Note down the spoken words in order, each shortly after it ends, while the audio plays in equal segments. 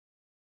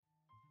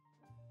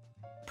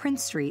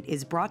Prince Street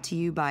is brought to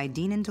you by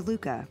Dean &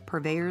 DeLuca,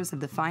 purveyors of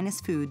the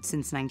finest food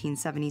since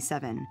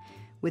 1977.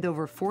 With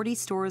over 40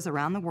 stores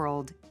around the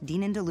world,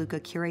 Dean &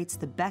 DeLuca curates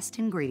the best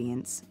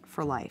ingredients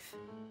for life.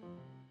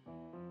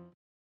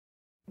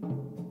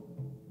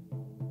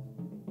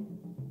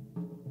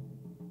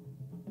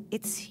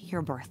 It's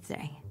your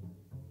birthday.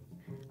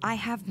 I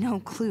have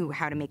no clue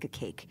how to make a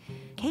cake.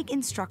 Cake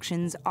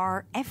instructions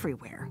are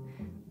everywhere.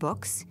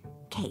 Books,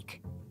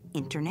 cake.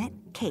 Internet,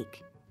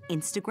 cake.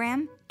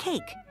 Instagram,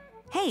 cake.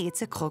 Hey,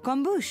 it's a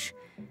croquant bouche.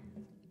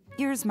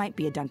 Yours might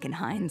be a Duncan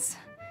Hines.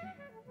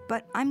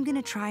 But I'm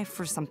gonna try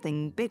for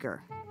something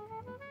bigger.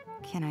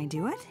 Can I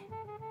do it?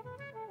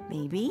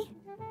 Maybe.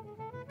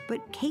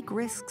 But cake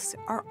risks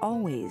are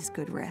always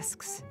good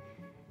risks.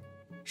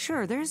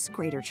 Sure, there's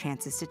greater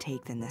chances to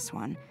take than this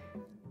one.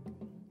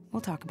 We'll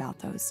talk about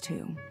those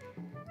too.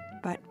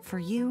 But for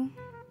you,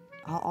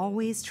 I'll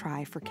always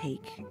try for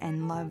cake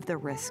and love the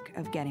risk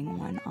of getting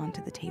one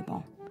onto the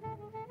table.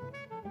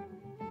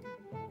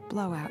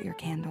 Blow out your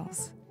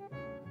candles.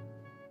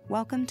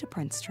 Welcome to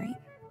Prince Street.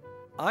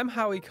 I'm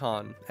Howie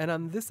Kahn, and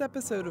on this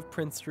episode of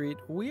Prince Street,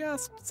 we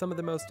asked some of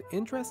the most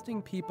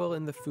interesting people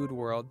in the food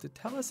world to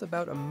tell us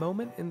about a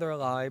moment in their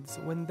lives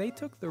when they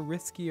took the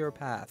riskier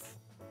path.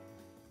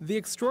 The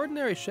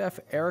extraordinary chef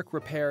Eric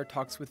Ripert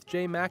talks with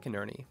Jay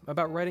McInerney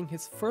about writing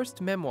his first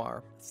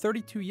memoir,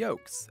 32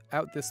 YOLKS,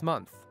 out this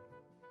month.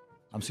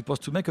 I'm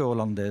supposed to make a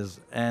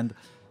hollandaise, and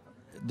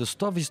the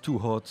stove is too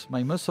hot.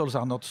 My muscles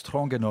are not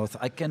strong enough.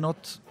 I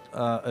cannot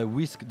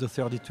whisk the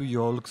 32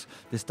 yolks.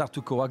 They start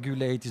to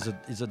coagulate.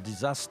 It's a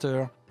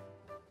disaster.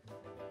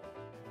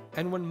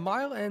 And when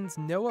Mile End's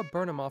Noah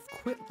Burnhamoff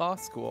quit law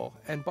school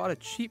and bought a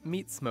cheap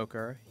meat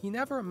smoker, he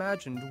never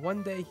imagined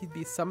one day he'd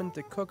be summoned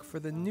to cook for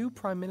the new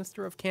Prime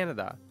Minister of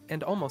Canada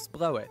and almost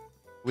blow it.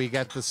 We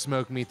got the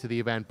smoked meat to the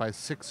event by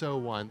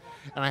 6:01,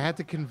 and I had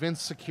to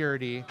convince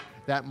security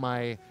that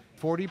my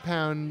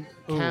 40-pound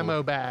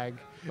camo bag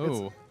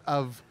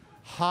of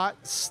hot,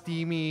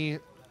 steamy,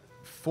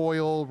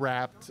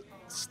 foil-wrapped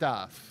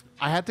stuff.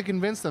 I had to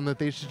convince them that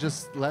they should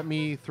just let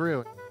me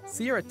through.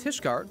 Sierra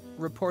Tishgart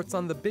reports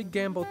on the big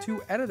gamble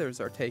two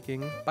editors are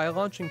taking by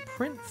launching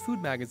print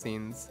food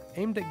magazines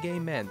aimed at gay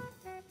men.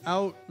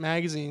 Out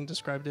magazine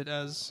described it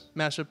as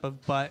mashup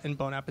of butt and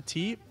Bon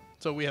Appetit.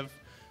 So we have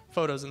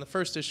photos in the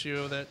first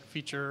issue that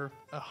feature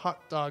a hot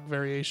dog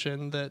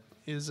variation that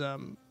is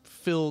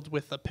filled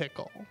with a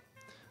pickle.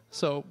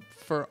 So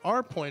for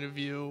our point of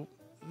view,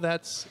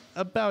 that's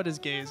about as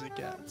gay as it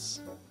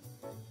gets.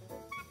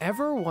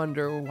 Ever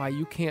wonder why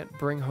you can't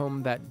bring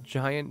home that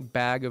giant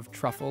bag of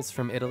truffles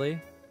from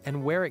Italy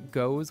and where it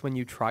goes when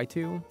you try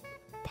to?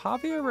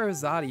 Pavia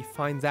Rosati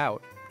finds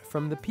out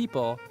from the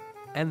people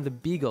and the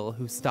beagle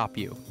who stop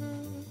you.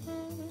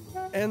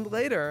 And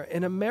later,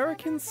 an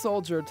American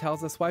soldier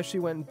tells us why she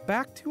went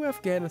back to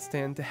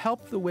Afghanistan to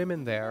help the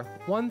women there,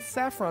 one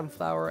saffron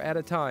flower at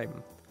a time.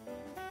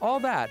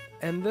 All that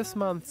and this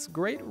month's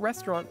great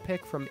restaurant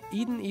pick from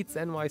Eden Eats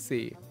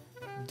NYC.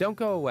 Don't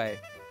go away.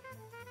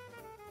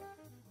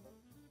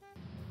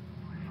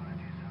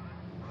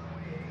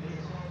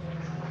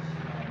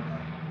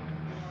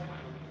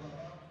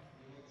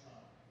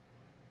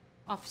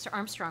 Officer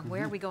Armstrong,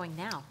 where are we going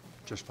now?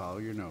 Just follow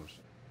your nose.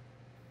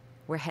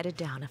 We're headed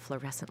down a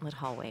fluorescent lit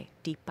hallway,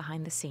 deep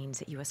behind the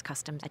scenes at U.S.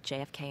 Customs at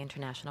JFK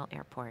International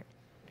Airport.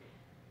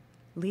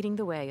 Leading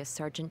the way is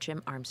Sergeant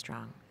Jim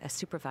Armstrong, a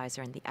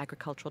supervisor in the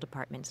Agricultural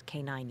Department's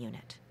K-9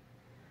 unit.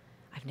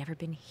 I've never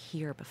been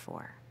here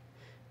before,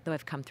 though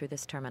I've come through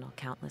this terminal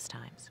countless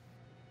times.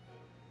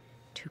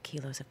 2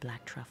 kilos of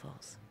black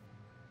truffles.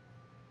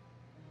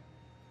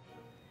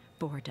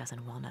 4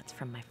 dozen walnuts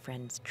from my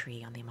friend's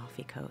tree on the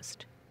Amalfi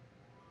Coast.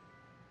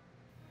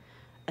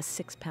 A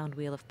 6-pound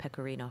wheel of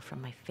pecorino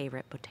from my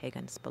favorite bottega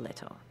in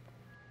Spoleto.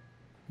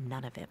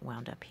 None of it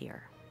wound up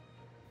here.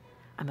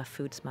 I'm a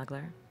food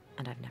smuggler,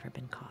 and I've never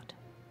been caught.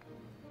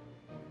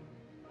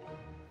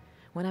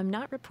 When I'm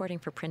not reporting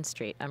for Prince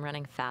Street, I'm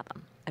running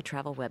Fathom, a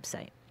travel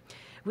website,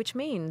 which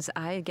means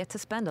I get to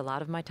spend a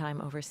lot of my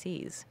time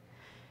overseas.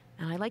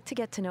 And I like to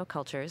get to know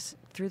cultures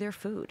through their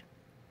food.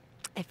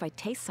 If I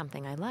taste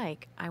something I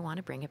like, I want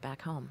to bring it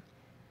back home.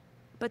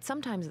 But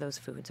sometimes those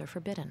foods are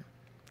forbidden.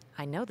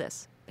 I know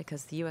this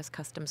because the U.S.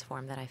 Customs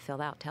form that I filled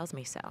out tells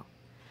me so.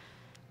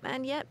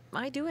 And yet,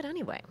 I do it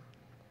anyway.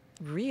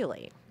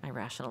 Really, I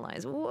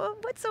rationalize,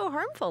 what's so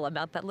harmful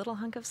about that little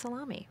hunk of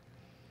salami?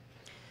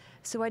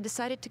 So I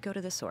decided to go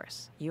to the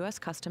source, U.S.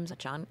 Customs at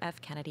John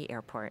F. Kennedy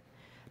Airport,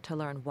 to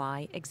learn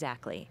why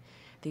exactly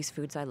these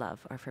foods I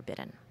love are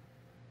forbidden.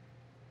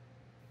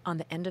 On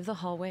the end of the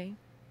hallway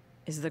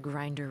is the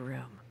grinder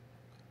room,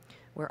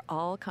 where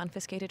all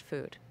confiscated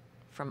food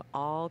from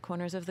all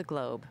corners of the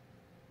globe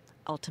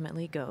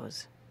ultimately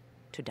goes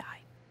to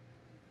die.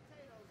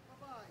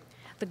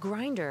 The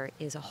grinder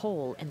is a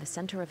hole in the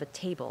center of a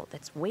table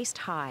that's waist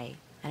high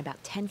and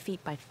about 10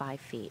 feet by 5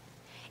 feet.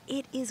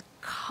 It is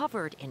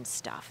covered in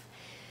stuff.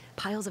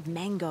 Piles of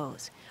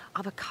mangoes,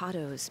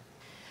 avocados,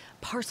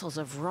 parcels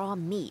of raw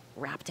meat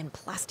wrapped in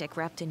plastic,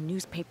 wrapped in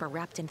newspaper,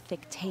 wrapped in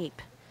thick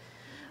tape.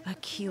 A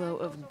kilo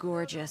of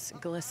gorgeous,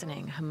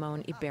 glistening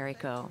jamón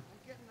ibérico.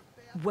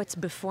 What's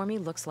before me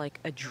looks like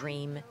a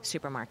dream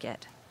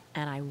supermarket,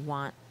 and I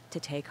want to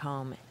take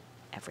home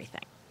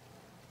everything.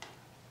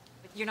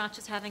 You're not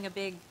just having a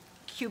big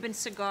Cuban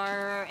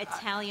cigar,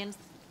 Italian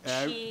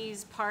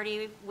cheese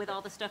party with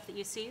all the stuff that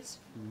you seize?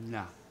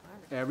 No.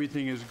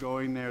 Everything is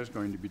going there is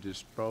going to be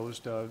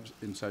disposed of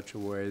in such a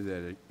way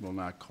that it will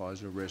not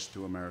cause a risk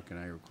to American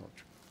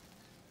agriculture.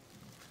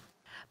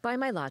 By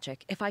my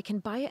logic, if I can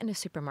buy it in a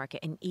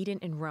supermarket and eat it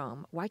in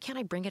Rome, why can't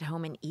I bring it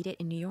home and eat it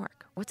in New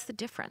York? What's the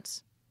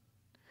difference?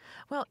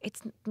 Well,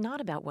 it's not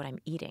about what I'm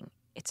eating.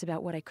 It's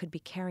about what I could be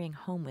carrying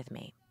home with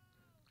me.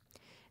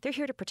 They're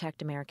here to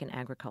protect American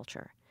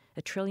agriculture,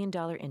 a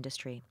trillion-dollar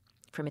industry,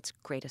 from its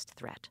greatest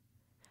threat,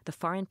 the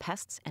foreign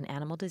pests and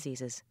animal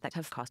diseases that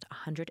have cost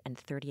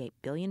 $138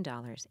 billion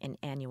in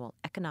annual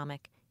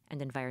economic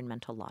and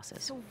environmental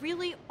losses. So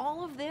really,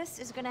 all of this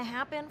is going to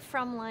happen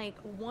from like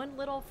one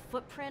little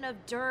footprint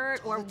of dirt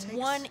or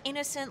one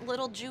innocent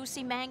little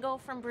juicy mango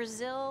from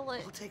Brazil? All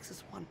it takes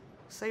is one.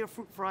 Say a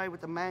fruit fry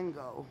with a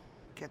mango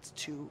gets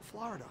to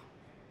Florida.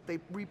 They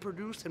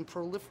reproduce and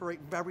proliferate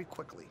very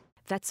quickly.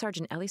 That's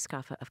Sergeant Ellie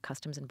Scaffa of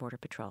Customs and Border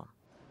Patrol.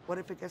 What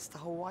if it gets to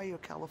Hawaii or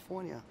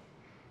California?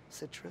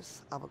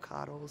 Citrus,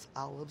 avocados,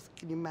 olives.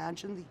 Can you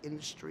imagine the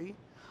industry?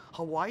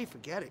 Hawaii,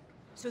 forget it.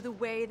 So the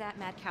way that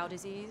mad cow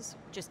disease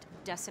just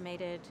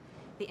decimated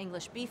the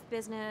English beef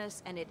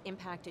business and it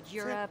impacted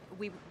Europe,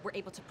 we were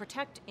able to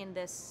protect in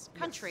this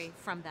country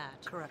from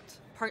that. Correct.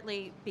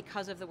 Partly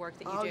because of the work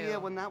that you do. Oh yeah,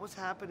 when that was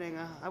happening,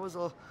 I was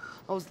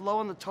low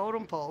on the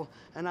totem pole,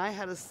 and I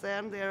had to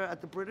stand there at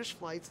the British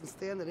flights and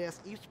stand and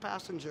ask each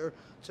passenger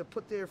to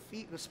put their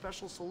feet in a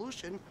special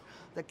solution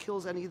that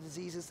kills any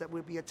diseases that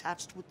would be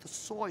attached with the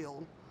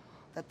soil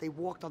that they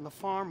walked on the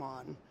farm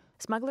on.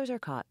 Smugglers are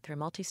caught through a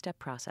multi-step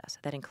process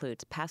that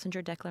includes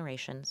passenger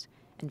declarations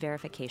and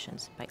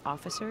verifications by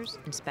officers,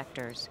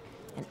 inspectors,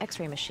 an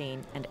X-ray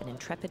machine, and an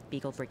intrepid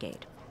Beagle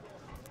brigade.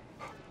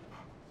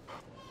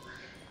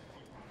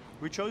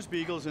 We chose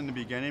beagles in the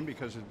beginning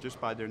because of just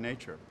by their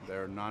nature.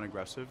 They're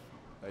non-aggressive.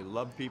 They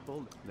love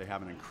people. They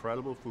have an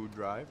incredible food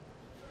drive.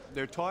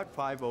 They're taught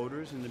 5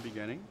 odors in the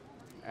beginning: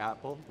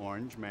 apple,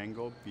 orange,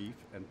 mango, beef,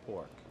 and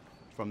pork.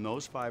 From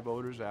those 5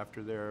 odors,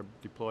 after they're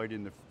deployed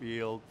in the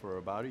field for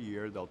about a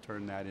year, they'll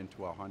turn that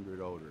into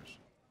 100 odors.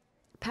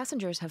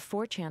 Passengers have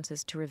 4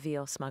 chances to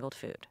reveal smuggled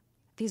food.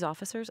 These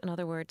officers, in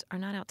other words, are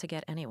not out to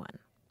get anyone.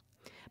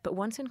 But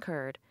once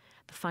incurred,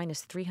 the fine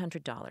is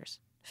 $300,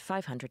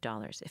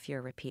 $500 if you're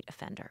a repeat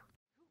offender.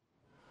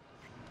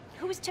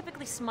 Who is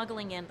typically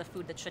smuggling in the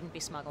food that shouldn't be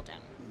smuggled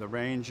in? The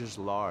range is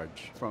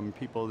large, from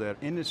people that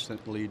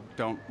innocently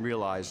don't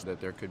realize that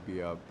there could be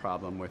a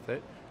problem with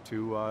it,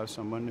 to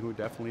someone who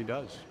definitely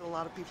does. A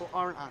lot of people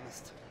aren't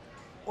honest.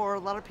 Or a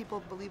lot of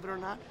people, believe it or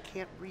not,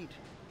 can't read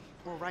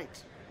or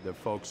write. The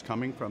folks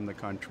coming from the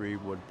country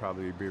would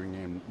probably bring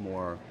in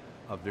more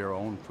of their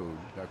own food,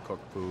 their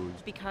cooked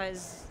foods.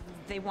 Because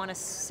they want a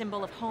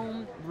symbol of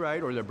home?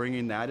 Right, or they're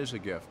bringing that as a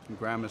gift.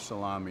 Grandma's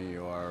salami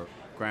or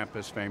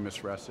Grandpa's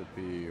famous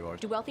recipe. Or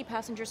do wealthy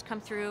passengers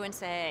come through and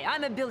say,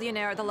 I'm a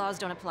billionaire, the laws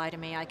don't apply to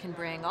me, I can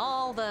bring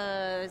all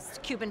the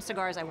Cuban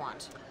cigars I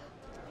want?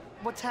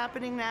 What's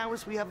happening now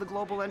is we have the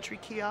global entry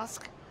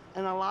kiosk,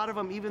 and a lot of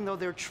them, even though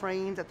they're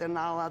trained that they're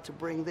not allowed to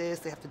bring this,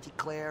 they have to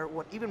declare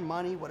even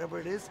money, whatever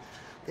it is,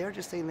 they're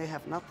just saying they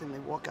have nothing. They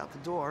walk out the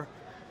door,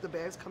 the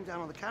bags come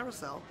down on the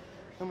carousel,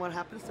 and what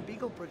happens, the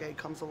Beagle Brigade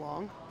comes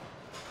along,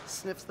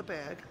 sniffs the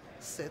bag,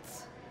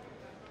 sits,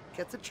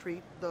 gets a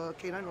treat, the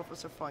canine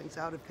officer finds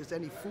out if there's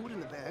any food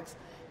in the bags,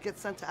 gets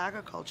sent to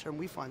agriculture, and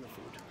we find the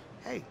food.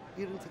 Hey,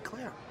 you didn't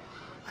declare.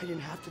 I didn't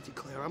have to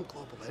declare, I'm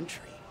global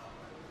entry.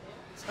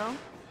 So,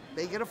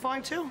 they get a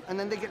fine too, and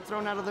then they get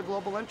thrown out of the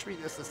global entry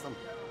system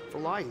for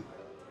lying.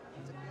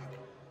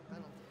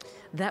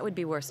 That would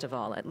be worst of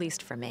all, at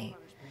least for me.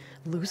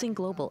 Losing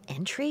global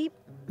entry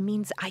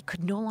means I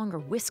could no longer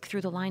whisk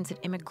through the lines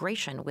at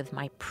immigration with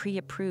my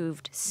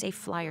pre-approved safe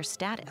flyer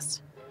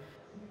status.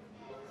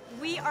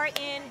 We are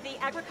in the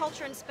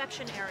agriculture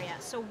inspection area,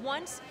 so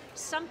once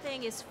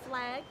something is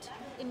flagged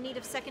in need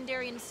of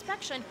secondary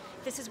inspection,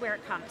 this is where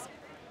it comes.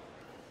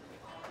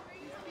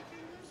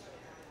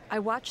 I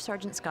watch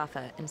Sergeant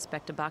Scaffa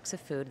inspect a box of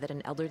food that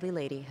an elderly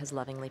lady has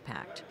lovingly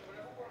packed.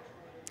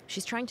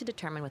 She's trying to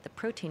determine what the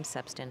protein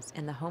substance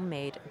in the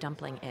homemade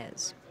dumpling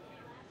is.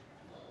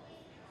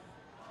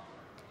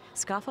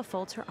 Scaffa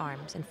folds her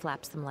arms and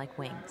flaps them like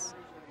wings.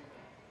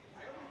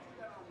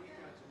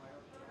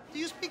 Do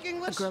you speak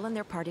English? A girl in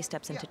their party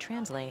steps in to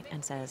translate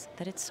and says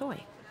that it's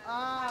soy.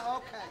 Ah,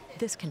 okay.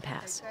 This can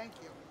pass. Okay, thank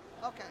you.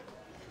 Okay.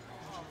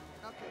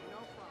 Okay, no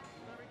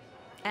problem.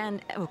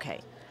 And, okay,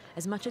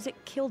 as much as it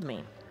killed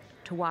me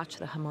to watch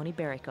the jamón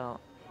ibérico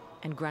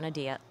and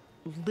granadilla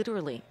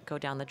literally go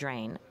down the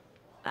drain,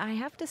 I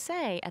have to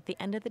say, at the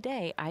end of the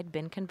day, I'd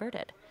been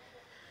converted.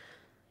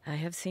 I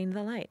have seen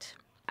the light.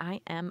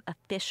 I am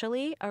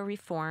officially a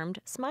reformed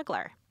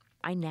smuggler.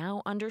 I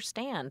now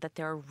understand that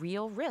there are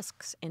real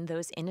risks in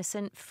those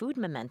innocent food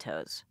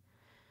mementos.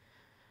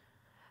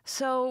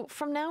 So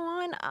from now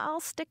on, I'll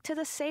stick to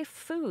the safe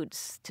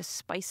foods, to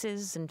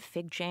spices and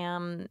fig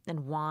jam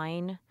and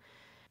wine.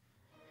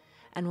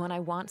 And when I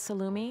want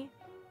salumi,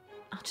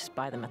 I'll just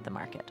buy them at the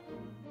market.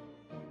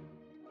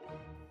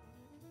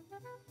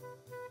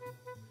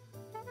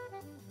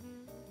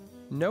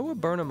 Noah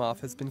Bernamoff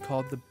has been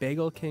called the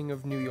Bagel King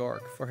of New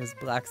York for his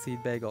black seed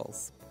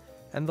bagels.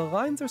 And the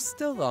lines are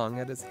still long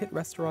at his hit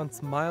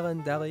restaurants Mile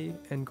End Deli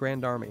and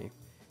Grand Army.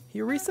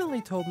 He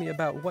recently told me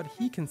about what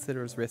he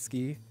considers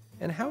risky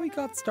and how he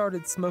got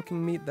started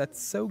smoking meat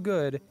that's so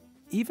good,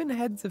 even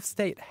heads of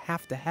state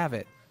have to have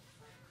it.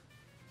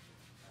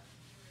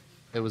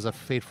 It was a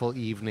fateful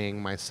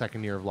evening, my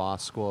second year of law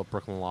school at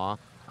Brooklyn Law.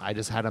 I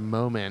just had a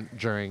moment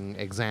during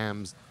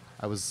exams.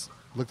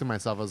 Looked at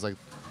myself, I was like,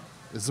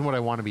 this is what I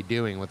want to be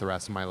doing with the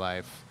rest of my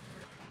life.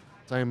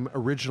 So I'm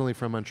originally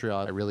from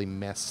Montreal. I really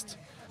missed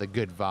the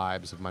good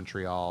vibes of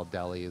Montreal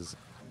delis.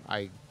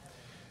 I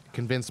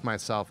convinced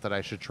myself that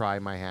I should try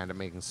my hand at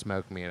making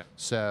smoked meat.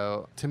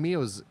 So to me, it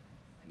was,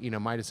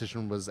 my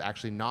decision was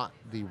actually not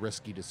the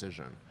risky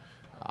decision.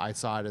 I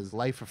saw it as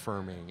life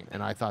affirming,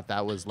 and I thought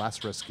that was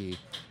less risky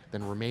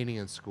than remaining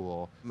in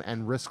school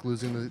and risk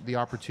losing the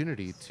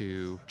opportunity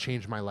to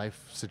change my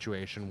life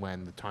situation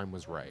when the time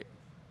was right.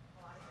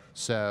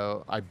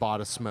 So I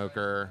bought a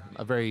smoker,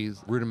 a very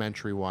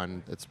rudimentary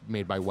one. It's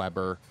made by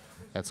Weber.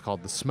 It's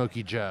called the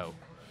Smoky Joe.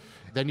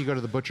 Then you go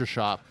to the butcher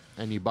shop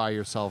and you buy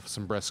yourself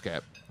some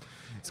brisket.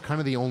 It's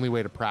kind of the only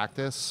way to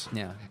practice.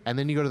 Yeah. And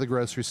then you go to the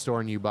grocery store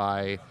and you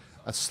buy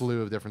a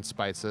slew of different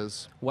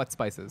spices. What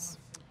spices?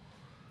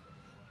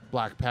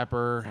 Black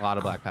pepper. A lot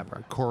of black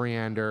pepper.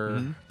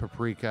 Coriander,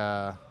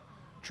 paprika,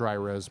 dry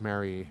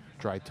rosemary,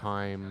 dry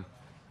thyme,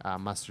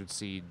 mustard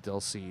seed,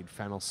 dill seed,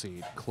 fennel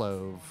seed,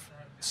 clove,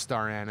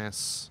 star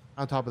anise.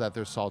 On top of that,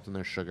 there's salt and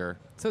there's sugar.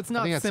 So it's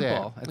not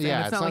simple.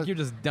 It's not like you're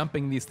just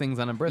dumping these things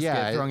on a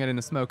brisket, throwing it in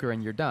a smoker,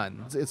 and you're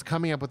done. It's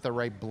coming up with the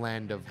right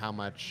blend of how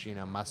much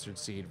mustard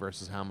seed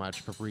versus how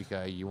much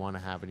paprika you want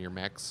to have in your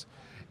mix,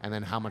 and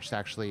then how much to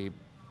actually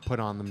put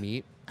on the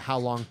meat, how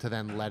long to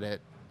then let it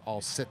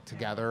all sit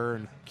together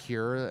and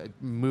cure,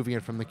 moving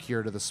it from the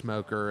cure to the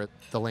smoker,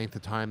 the length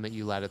of time that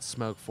you let it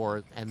smoke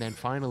for, and then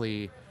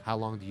finally, how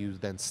long do you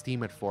then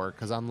steam it for?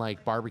 Because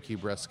unlike barbecue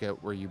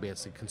brisket, where you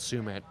basically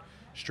consume it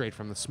straight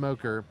from the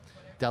smoker,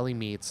 deli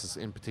meats,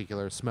 in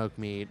particular smoked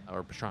meat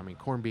or pastrami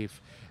corned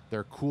beef,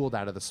 they're cooled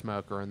out of the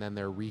smoker and then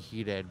they're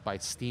reheated by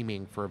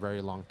steaming for a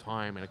very long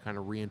time, and it kind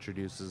of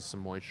reintroduces some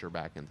moisture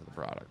back into the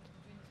product.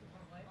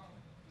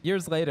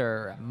 Years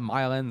later,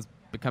 Mile End's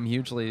become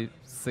hugely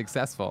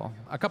successful.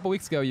 A couple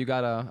weeks ago, you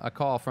got a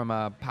call from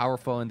a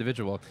powerful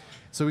individual.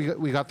 So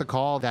we got the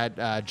call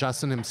that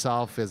Justin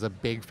himself is a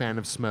big fan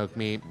of smoked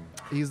meat.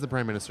 He's the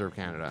Prime Minister of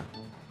Canada.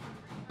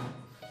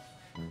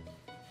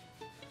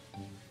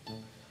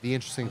 The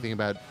interesting thing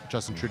about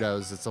Justin Trudeau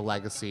is it's a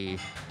legacy.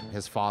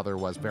 His father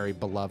was very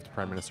beloved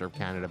Prime Minister of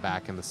Canada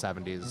back in the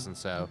 70s, and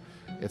so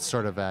it's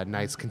sort of a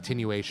nice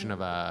continuation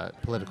of a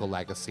political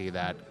legacy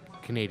that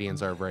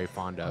Canadians are very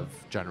fond of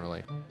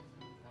generally.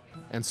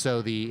 And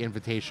so the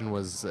invitation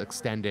was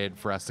extended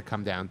for us to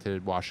come down to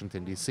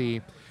Washington,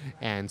 D.C.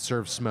 and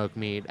serve smoked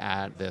meat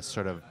at this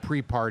sort of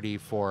pre-party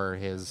for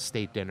his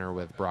state dinner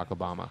with Barack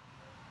Obama.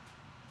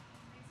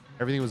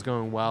 Everything was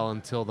going well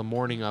until the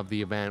morning of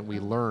the event. We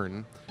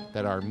learned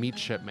that our meat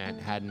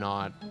shipment had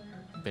not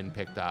been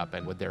picked up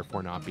and would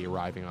therefore not be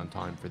arriving on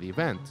time for the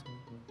event.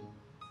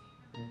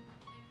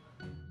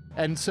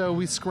 And so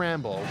we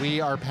scramble. We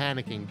are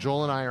panicking.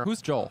 Joel and I are...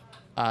 Who's Joel?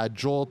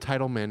 Joel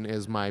Teitelman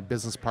is my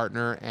business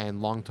partner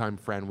and longtime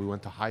friend. We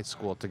went to high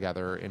school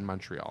together in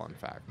Montreal, in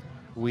fact.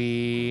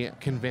 We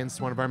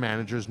convinced one of our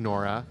managers,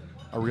 Nora,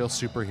 a real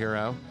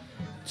superhero,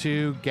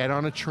 to get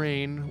on a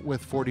train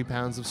with 40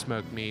 pounds of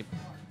smoked meat.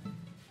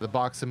 The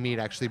box of meat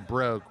actually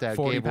broke. That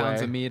 40 gave pounds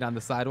way. of meat on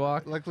the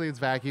sidewalk? Luckily, it's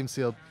vacuum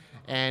sealed.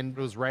 And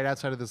it was right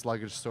outside of this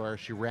luggage store.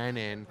 She ran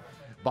in,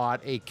 bought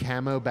a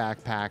camo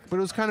backpack, but it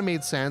was kind of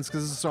made sense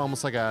because it's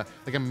almost like a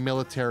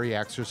military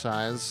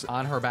exercise.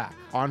 On her back.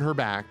 On her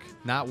back.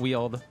 Not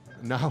wheeled.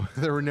 No,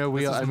 there were no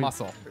wheels. This is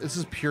muscle. This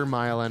is pure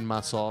Mile End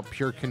muscle,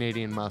 pure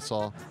Canadian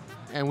muscle.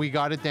 And we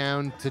got it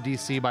down to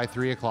D.C. by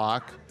 3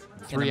 o'clock,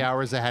 3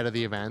 hours ahead of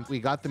the event. We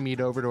got the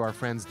meat over to our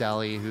friend's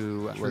deli,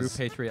 who True was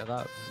patriot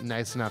love.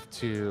 Nice enough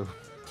to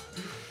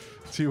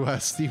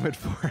steam it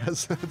for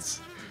us.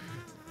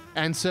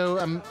 And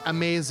so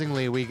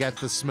amazingly, we get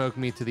the smoked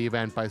meat to the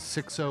event by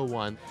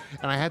 6:01,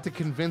 and I had to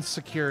convince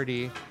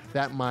security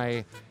that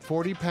my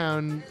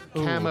 40-pound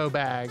camo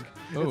bag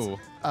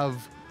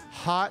of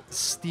hot,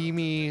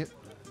 steamy,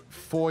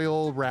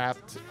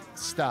 foil-wrapped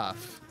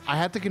stuff, I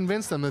had to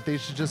convince them that they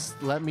should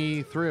just let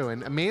me through.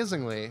 And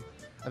amazingly,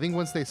 I think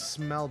once they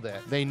smelled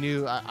it, they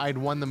knew I'd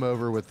won them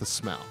over with the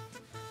smell.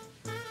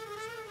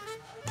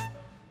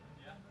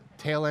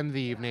 Tail end of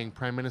the evening,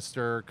 Prime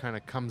Minister kind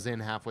of comes in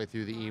halfway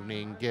through the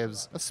evening,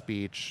 gives a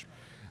speech.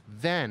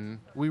 Then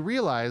we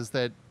realize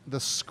that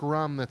the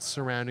scrum that's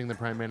surrounding the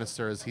Prime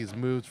Minister as he's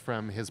moved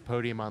from his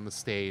podium on the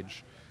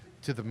stage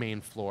to the main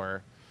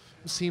floor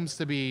seems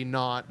to be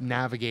not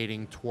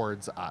navigating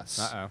towards us.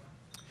 Uh-oh.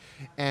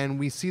 and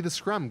we see the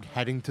scrum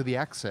heading to the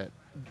exit.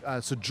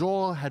 So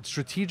Joel had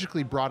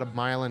strategically brought a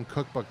Mile End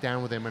cookbook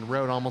down with him and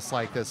wrote almost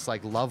like this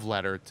love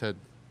letter to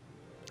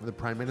the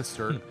Prime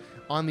Minister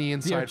on the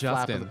inside Dear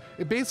flap. Justin.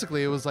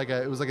 It was like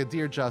a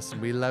Dear Justin,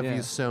 we love Yeah.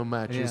 you so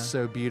much. Yeah. You're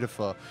so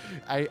beautiful.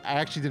 I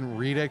actually didn't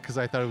read it because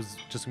I thought it was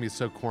just gonna be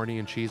so corny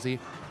and cheesy.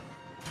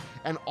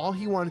 And all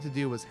he wanted to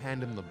do was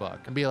hand him the book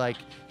and be like,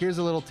 here's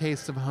a little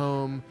taste of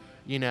home.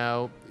 You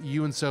know,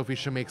 you and Sophie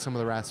should make some of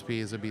the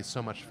recipes. It'd be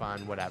so much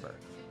fun, whatever.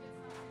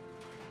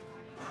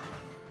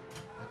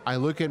 I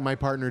look at my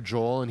partner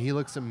Joel and he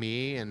looks at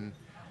me and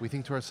we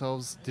think to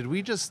ourselves, did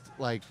we just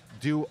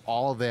do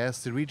all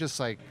this? Did we just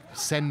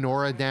send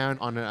Nora down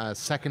on a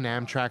second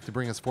Amtrak to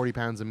bring us 40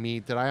 pounds of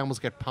meat? Did I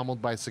almost get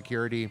pummeled by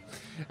security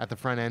at the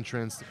front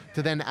entrance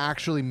to then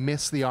actually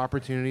miss the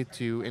opportunity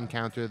to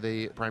encounter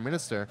the Prime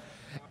Minister?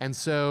 And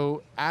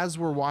so as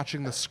we're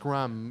watching the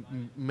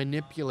scrum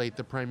manipulate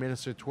the Prime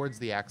Minister towards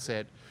the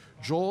exit,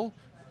 Joel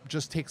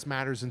just takes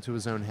matters into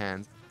his own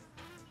hands.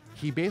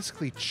 He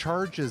basically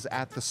charges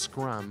at the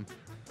scrum.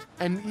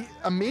 And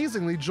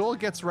amazingly, Joel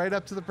gets right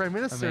up to the Prime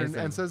Minister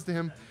and says to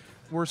him,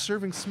 we're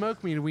serving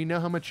smoked meat and we know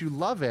how much you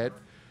love it.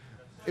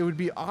 It would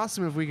be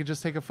awesome if we could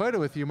just take a photo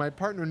with you. My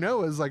partner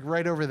Noah's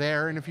right over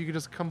there, and if you could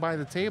just come by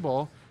the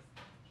table.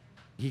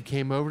 He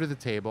came over to the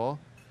table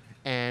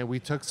and we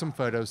took some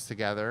photos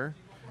together.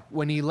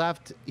 When he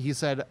left, he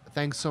said,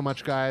 thanks so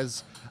much,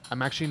 guys.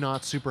 I'm actually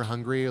not super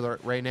hungry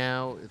right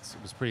now. It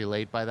was pretty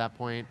late by that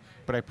point,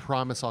 but I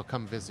promise I'll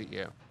come visit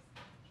you.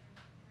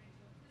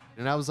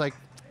 And I was like,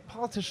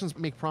 politicians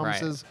make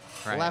promises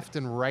left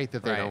and right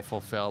that they don't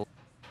fulfill.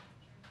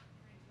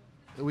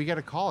 We get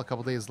a call a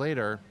couple days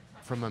later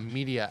from a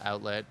media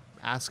outlet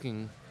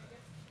asking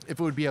if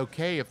it would be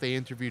okay if they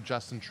interviewed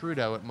Justin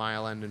Trudeau at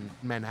Mile End in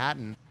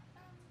Manhattan.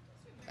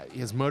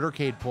 His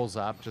motorcade pulls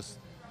up, just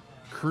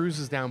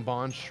cruises down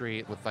Bond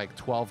Street with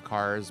 12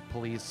 cars,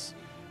 police,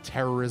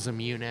 terrorism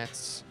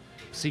units,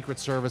 Secret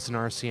Service and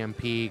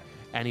RCMP,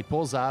 and he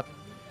pulls up.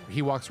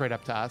 He walks right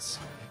up to us,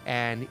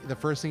 and the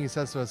first thing he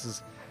says to us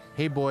is,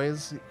 hey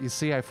boys, you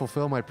see I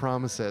fulfill my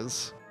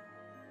promises.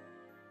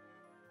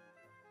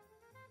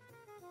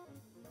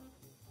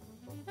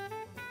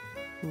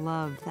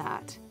 Love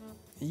that.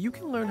 You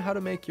can learn how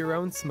to make your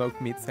own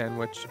smoked meat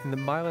sandwich in the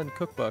Mile End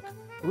cookbook,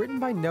 written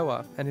by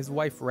Noah and his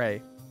wife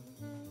Ray.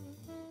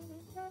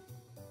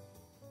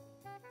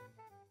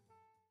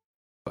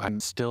 I'm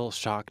still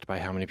shocked by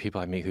how many people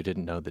I meet who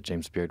didn't know that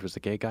James Beard was a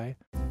gay guy.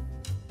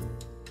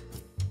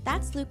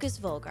 That's Lucas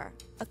Volgar,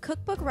 a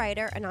cookbook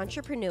writer and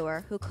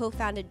entrepreneur who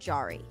co-founded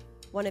Jari,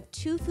 one of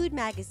 2 food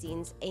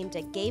magazines aimed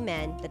at gay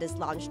men that has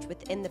launched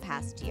within the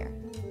past year.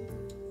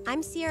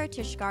 I'm Sierra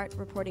Tishgart,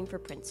 reporting for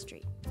Prince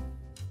Street.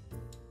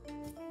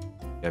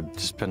 I've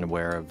just been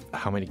aware of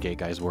how many gay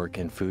guys work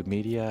in food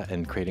media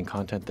and creating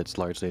content that's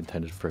largely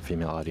intended for a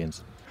female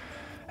audience.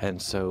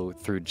 And so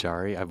through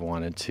Jari, I've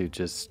wanted to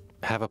just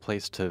have a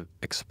place to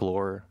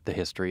explore the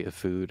history of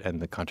food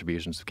and the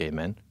contributions of gay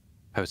men.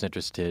 I was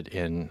interested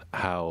in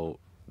how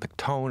the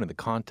tone and the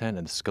content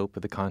and the scope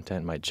of the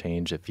content might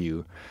change if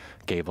you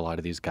gave a lot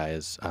of these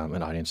guys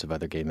an audience of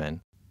other gay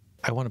men.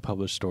 I want to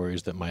publish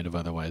stories that might have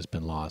otherwise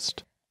been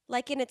lost.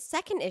 Like in its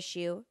second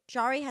issue,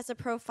 Jari has a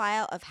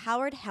profile of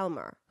Howard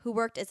Helmer, who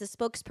worked as a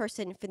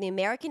spokesperson for the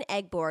American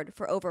Egg Board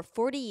for over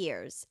 40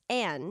 years,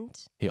 and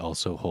he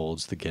also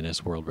holds the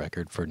Guinness World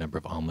Record for number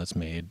of omelets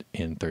made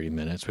in 30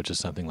 minutes, which is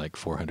something like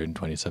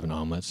 427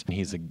 omelets. And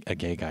he's a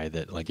gay guy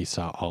that, he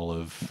saw all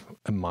of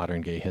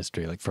modern gay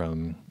history,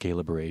 from gay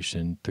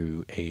liberation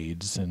through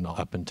AIDS and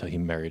up until he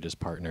married his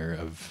partner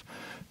of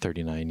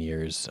 39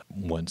 years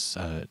once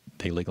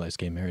they legalized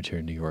gay marriage here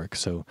in New York.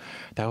 So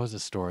that was a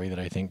story that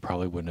I think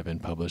probably wouldn't have been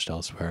published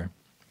elsewhere.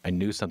 I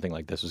knew something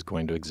like this was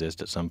going to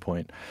exist at some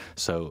point,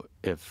 so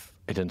if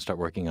I didn't start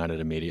working on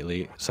it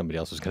immediately, somebody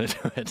else was going to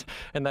do it.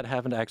 And that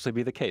happened to actually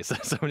be the case.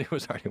 Somebody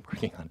was already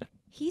working on it.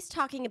 He's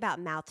talking about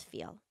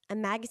Mouthfeel, a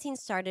magazine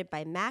started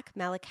by Mac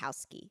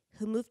Malachowski,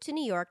 who moved to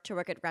New York to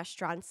work at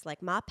restaurants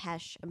like Ma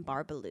Pesh and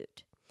Bar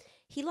Balut.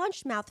 He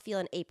launched Mouthfeel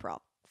in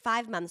April,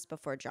 5 months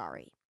before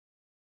Jari.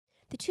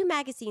 The 2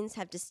 magazines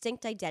have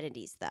distinct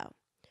identities, though.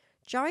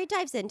 Jari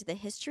dives into the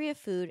history of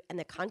food and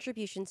the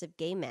contributions of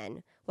gay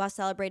men while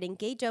celebrating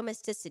gay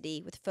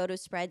domesticity with photo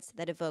spreads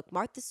that evoke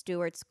Martha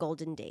Stewart's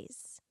golden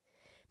days.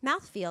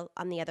 Mouthfeel,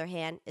 on the other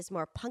hand, is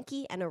more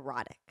punky and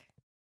erotic.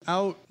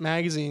 Out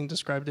magazine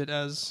described it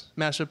as a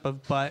mashup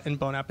of butt and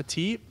Bon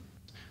Appetit.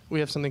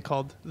 We have something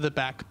called the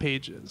back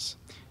pages.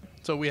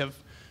 So we have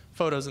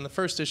photos in the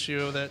first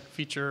issue that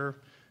feature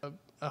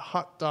a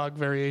hot dog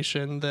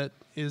variation that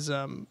is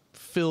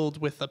filled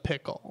with a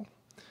pickle.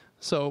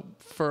 So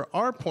for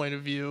our point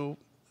of view,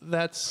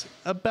 that's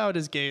about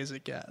as gay as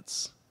it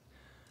gets.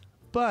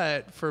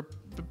 But for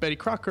Betty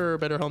Crocker,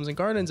 Better Homes and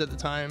Gardens at the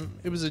time,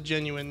 it was a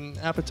genuine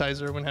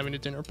appetizer when having a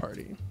dinner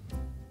party.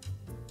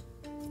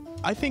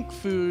 I think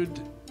food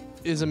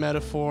is a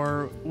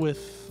metaphor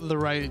with the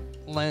right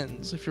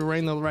lens. If you're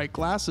wearing the right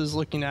glasses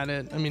looking at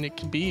it, it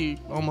can be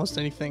almost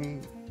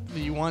anything that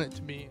you want it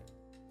to be.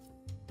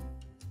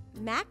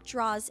 Mac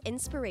draws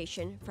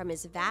inspiration from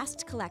his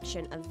vast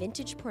collection of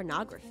vintage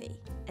pornography,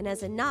 and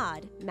as a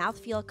nod,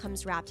 Mouthfeel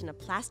comes wrapped in a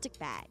plastic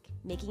bag,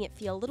 making it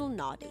feel a little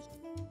naughty.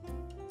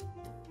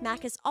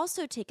 Mac has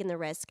also taken the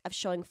risk of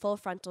showing full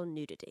frontal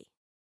nudity.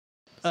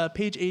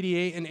 Page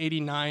 88 and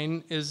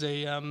 89 is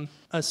a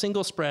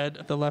single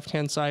spread. The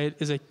left-hand side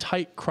is a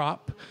tight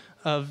crop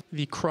of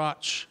the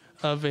crotch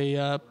of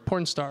a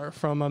porn star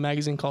from a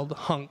magazine called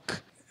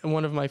Hunk,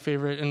 one of my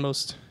favorite and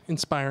most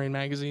inspiring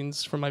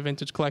magazines from my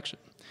vintage collection.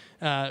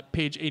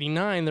 Page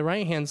 89, the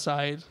right-hand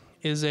side,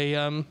 is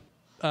a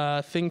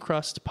thin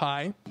crust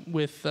pie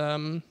with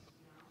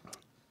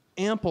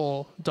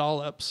ample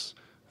dollops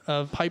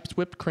of piped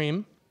whipped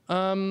cream.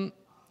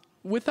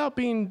 Without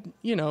being,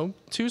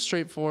 too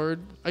straightforward,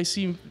 I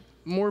see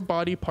more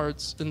body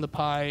parts in the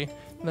pie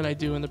than I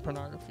do in the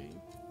pornography.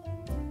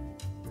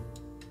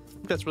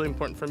 That's really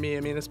important for me,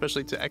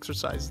 especially to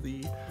exercise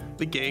the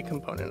gay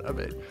component of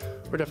it.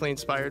 We're definitely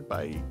inspired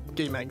by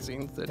gay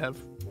magazines that have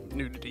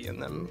nudity in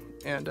them,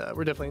 and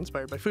we're definitely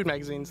inspired by food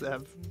magazines that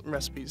have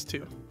recipes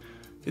too.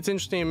 It's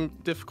interesting,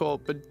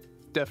 difficult, but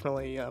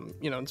definitely,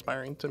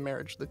 inspiring to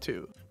marriage the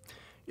two.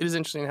 It is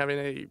interesting having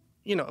a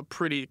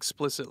pretty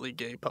explicitly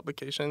gay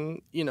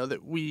publication, that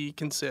we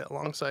can sit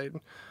alongside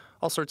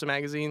all sorts of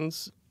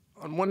magazines.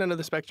 On one end of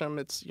the spectrum,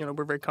 it's,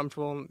 we're very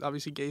comfortable in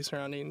obviously gay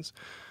surroundings.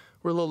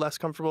 We're a little less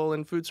comfortable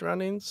in food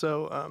surroundings.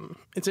 So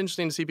it's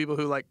interesting to see people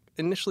who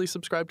initially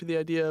subscribe to the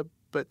idea,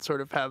 but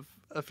sort of have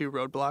a few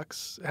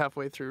roadblocks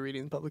halfway through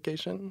reading the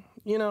publication.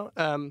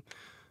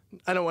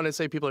 I don't want to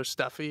say people are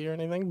stuffy or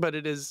anything, but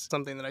it is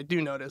something that I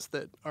do notice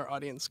that our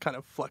audience kind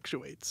of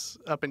fluctuates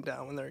up and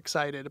down when they're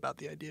excited about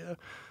the idea,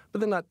 but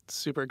they're not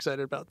super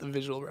excited about the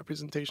visual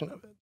representation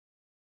of it.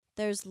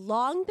 There's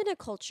long been a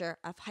culture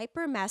of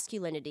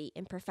hypermasculinity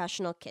in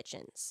professional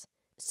kitchens.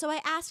 So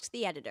I asked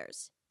the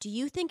editors, do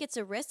you think it's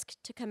a risk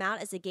to come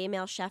out as a gay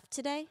male chef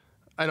today?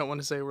 I don't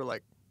want to say we're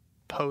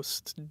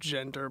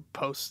post-gender,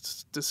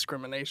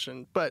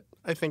 post-discrimination, but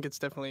I think it's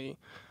definitely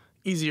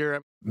easier.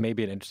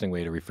 Maybe an interesting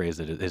way to rephrase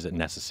it is it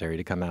necessary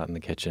to come out in the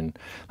kitchen?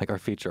 Our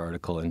feature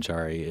article in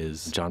Jari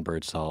is John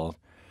Birdsall.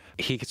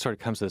 He sort of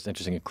comes to this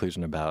interesting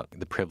conclusion about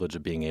the privilege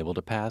of being able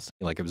to pass.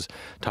 I was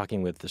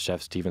talking with the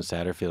chef Stephen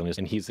Satterfield,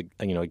 and he's a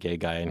gay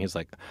guy, and he's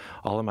like,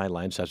 all of my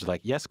line chefs are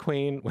like, yes,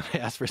 queen, when I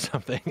ask for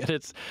something. And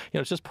it's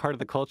it's just part of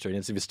the culture. And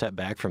if you step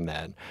back from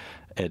that,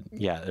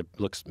 it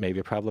looks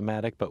maybe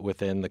problematic, but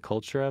within the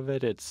culture of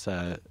it, it's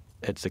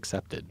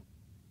accepted.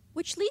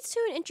 Which leads to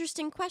an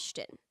interesting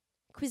question.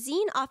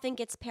 Cuisine often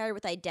gets paired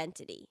with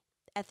identity,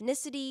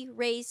 ethnicity,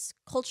 race,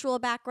 cultural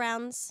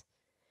backgrounds.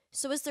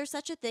 So is there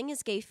such a thing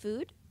as gay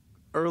food?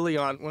 Early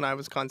on, when I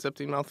was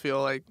concepting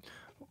Mouthfeel,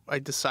 I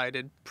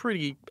decided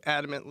pretty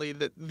adamantly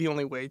that the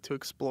only way to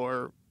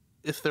explore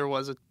if there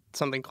was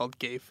something called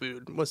gay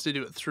food was to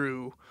do it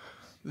through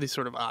the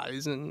sort of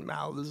eyes and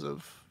mouths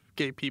of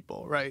gay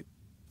people, right?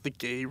 The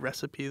gay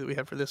recipe that we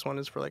have for this one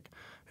is for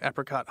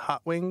apricot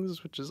hot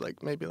wings, which is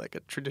maybe a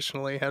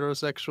traditionally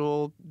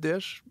heterosexual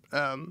dish.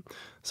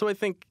 So I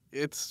think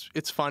it's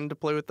fun to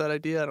play with that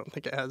idea. I don't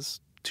think it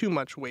has too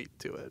much weight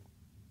to it.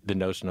 The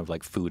notion of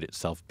food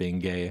itself being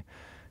gay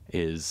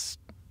is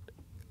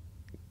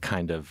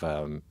kind of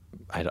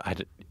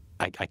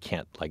I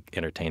can't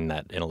entertain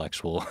that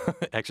intellectual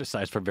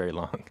exercise for very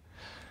long.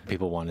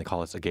 People want to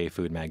call us a gay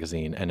food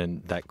magazine, and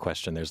in that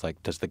question there's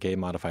does the gay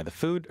modify the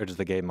food or does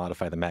the gay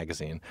modify the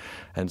magazine?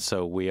 And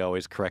so we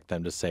always correct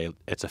them to say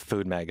it's a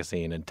food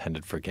magazine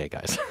intended for gay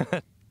guys.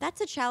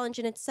 That's a challenge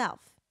in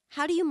itself.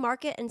 How do you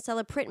market and sell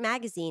a print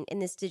magazine in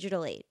this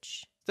digital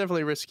age? It's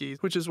definitely risky,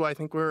 which is why I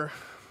think we're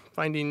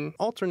finding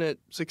alternate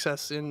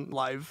success in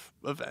live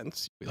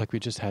events. We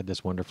just had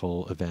this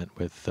wonderful event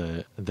with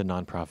the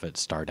nonprofit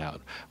Start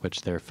Out,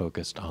 which they're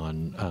focused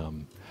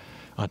on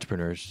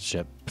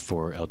entrepreneurship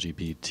for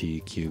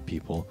LGBTQ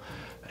people,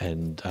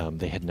 and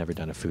they had never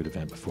done a food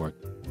event before.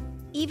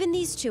 Even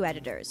these two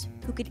editors,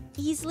 who could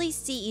easily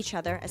see each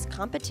other as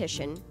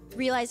competition,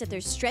 realize that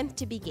there's strength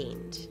to be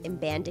gained in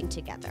banding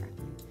together.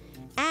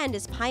 And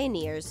as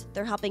pioneers,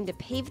 they're helping to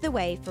pave the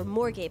way for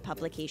more gay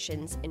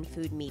publications in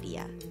food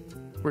media.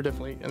 We're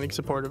definitely, I think,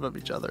 supportive of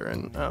each other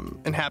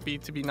and happy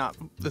to be not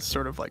this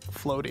sort of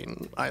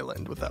floating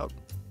island without,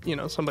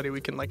 somebody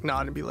we can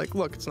nod and be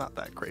look, it's not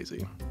that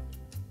crazy.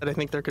 And I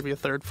think there could be a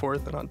third,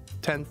 fourth, and a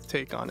 10th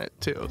take on it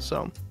too.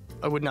 So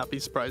I would not be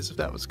surprised if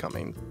that was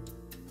coming.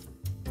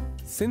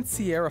 Since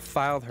Sierra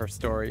filed her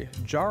story,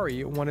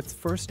 Jari won its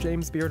first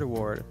James Beard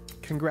Award.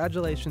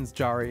 Congratulations,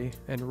 Jari,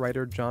 and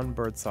writer John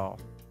Birdsall.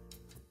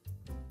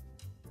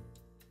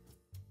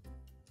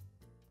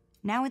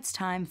 Now it's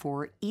time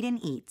for Eden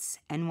Eats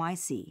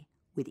NYC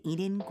with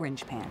Eden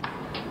Grinchpan.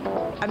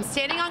 I'm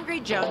standing on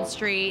Great Jones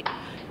Street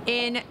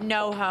in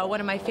NoHo, one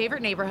of my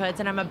favorite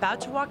neighborhoods, and I'm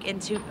about to walk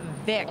into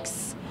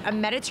Vic's, a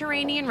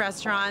Mediterranean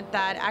restaurant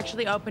that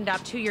actually opened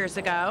up 2 years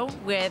ago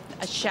with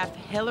a chef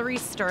Hilary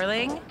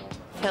Sterling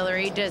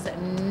Hillary does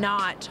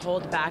not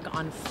hold back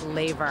on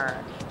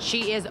flavor.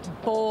 She is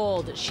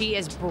bold, she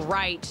is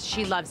bright,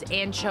 she loves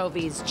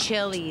anchovies,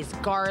 chilies,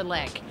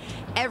 garlic.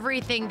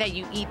 Everything that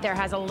you eat there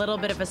has a little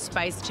bit of a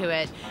spice to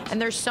it,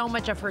 and there's so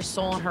much of her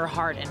soul and her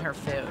heart in her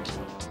food.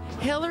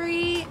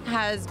 Hillary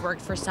has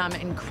worked for some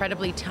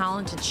incredibly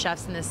talented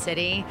chefs in the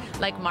city,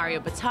 like Mario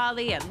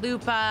Batali at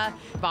Lupa,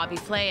 Bobby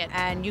Flay,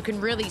 and you can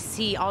really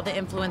see all the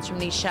influence from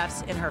these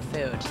chefs in her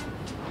food.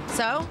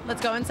 So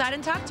let's go inside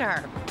and talk to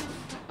her.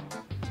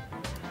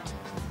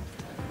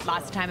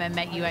 Last time I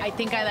met you, I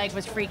think I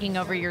was freaking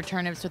over your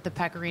turnips with the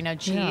pecorino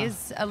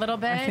cheese a little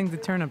bit. I think the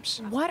turnips.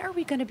 What are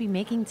we going to be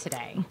making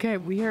today? Okay,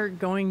 we are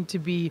going to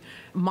be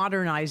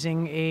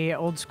modernizing a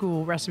old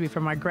school recipe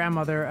from my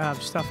grandmother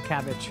of stuffed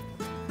cabbage.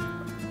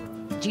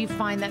 Do you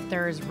find that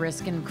there's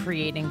risk in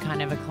creating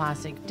kind of a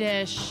classic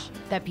dish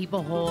that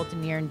people hold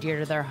near and dear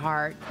to their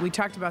heart? We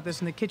talked about this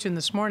in the kitchen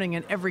this morning,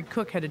 and every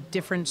cook had a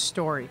different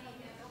story.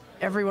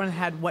 Everyone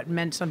had what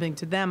meant something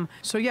to them.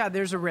 So yeah,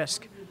 there's a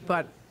risk,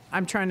 but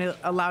I'm trying to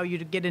allow you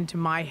to get into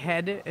my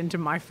head, into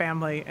my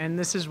family, and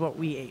this is what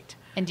we ate.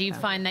 And do you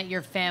find that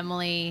your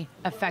family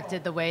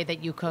affected the way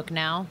that you cook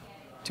now?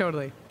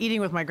 Totally.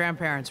 Eating with my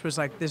grandparents was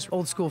like this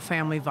old school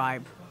family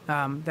vibe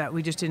that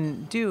we just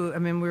didn't do. I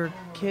mean, we were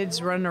kids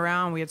running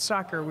around, we had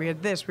soccer, we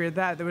had this, we had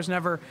that. There was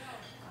never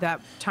that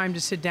time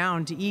to sit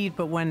down to eat,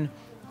 but when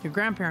your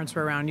grandparents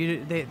were around,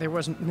 there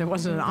wasn't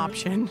an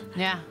option.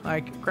 Yeah.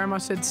 Like, grandma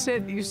said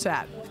sit, you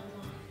sat.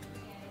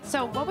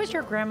 So what was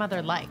your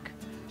grandmother like?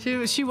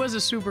 She was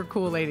a super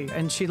cool lady,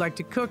 and she liked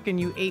to cook, and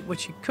you ate what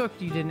she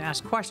cooked. You didn't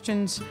ask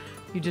questions.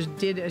 You just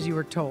did as you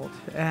were told.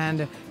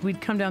 And we'd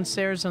come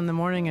downstairs in the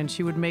morning, and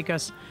she would make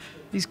us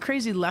these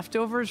crazy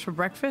leftovers for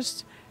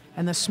breakfast.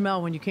 And the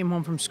smell when you came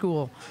home from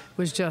school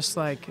was just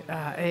like,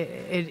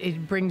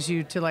 it brings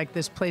you to like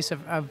this place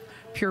of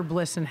pure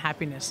bliss and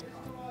happiness.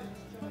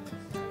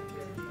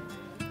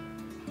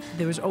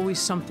 There was always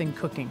something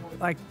cooking,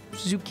 like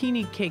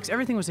zucchini cakes.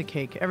 Everything was a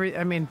cake.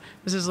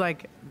 This is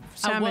like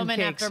salmon a woman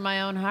cakes. after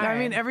my own heart. I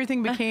mean,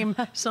 everything became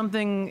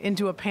something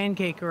into a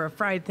pancake or a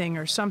fried thing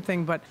or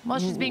something. But well,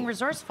 she's being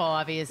resourceful,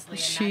 obviously.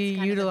 She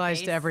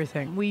utilized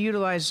everything. We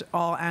utilize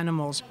all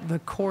animals, the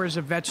cores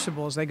of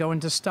vegetables. They go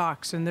into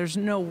stocks, and there's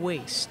no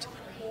waste.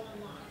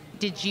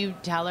 Did you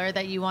tell her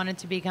that you wanted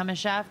to become a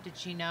chef? Did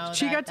she know?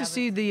 She got to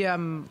see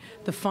the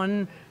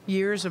fun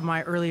years of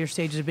my earlier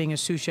stages of being a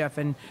sous chef,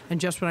 and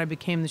just when I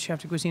became the chef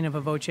de cuisine of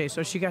a Voce.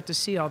 So she got to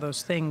see all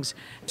those things.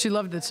 She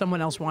loved that someone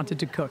else wanted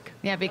to cook.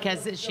 Yeah,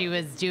 because she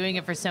was doing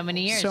it for so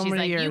many years. She's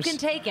like, years. You can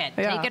take it.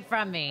 Yeah. Take it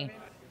from me.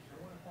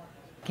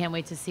 Can't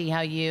wait to see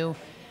how you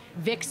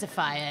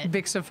Vixify it.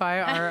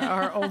 Vixify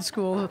our old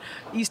school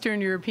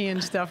Eastern European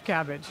stuffed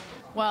cabbage.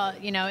 Well,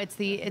 you know, it's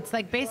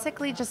like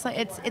basically just like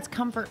it's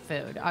comfort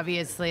food,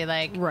 obviously.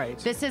 Like, right.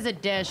 This is a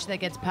dish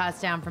that gets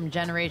passed down from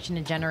generation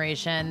to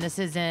generation. This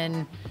is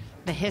in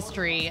the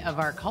history of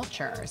our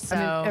culture. So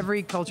I mean,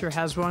 every culture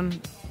has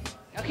one.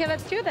 Okay,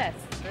 let's do this.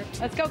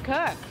 Let's go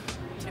cook.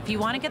 If you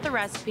want to get the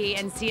recipe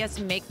and see us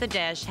make the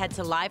dish, head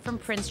to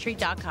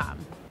livefromprincestreet.com.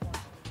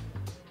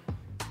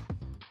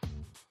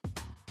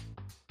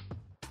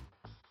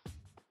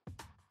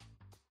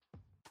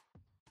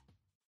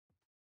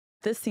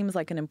 This seems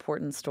like an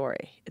important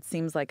story. It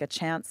seems like a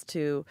chance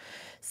to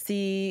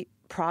see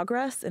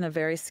progress in a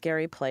very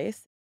scary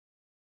place.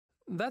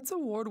 That's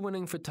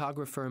award-winning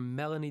photographer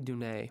Melanie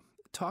Dunea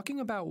talking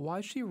about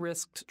why she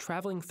risked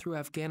traveling through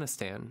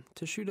Afghanistan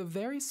to shoot a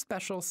very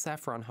special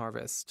saffron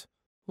harvest.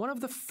 One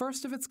of the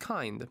first of its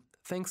kind,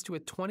 thanks to a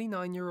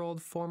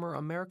 29-year-old former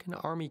American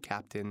Army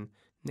captain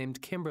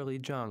named Kimberly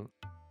Jung.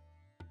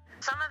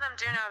 Some of them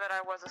do know that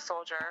I was a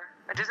soldier.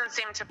 It doesn't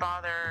seem to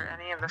bother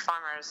any of the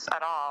farmers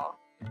at all.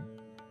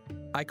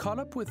 I caught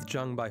up with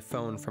Jung by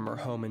phone from her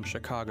home in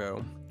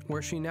Chicago,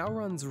 where she now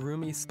runs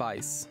Rumi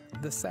Spice,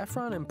 the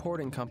saffron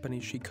importing company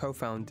she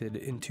co-founded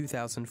in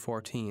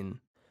 2014.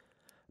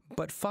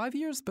 But 5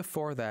 years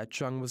before that,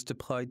 Jung was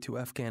deployed to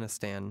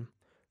Afghanistan.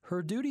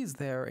 Her duties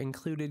there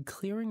included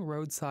clearing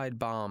roadside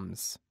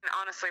bombs. And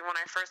honestly, when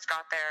I first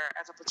got there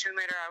as a platoon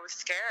leader, I was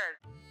scared.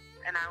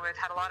 And I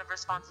had a lot of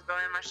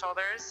responsibility on my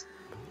shoulders.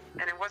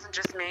 And it wasn't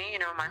just me, you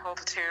know, my whole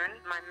platoon.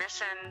 My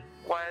mission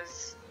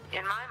was,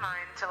 in my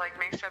mind, to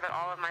make sure that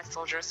all of my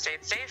soldiers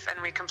stayed safe,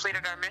 and we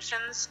completed our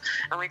missions,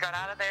 and we got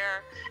out of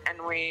there, and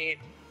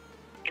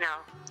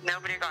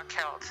nobody got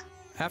killed.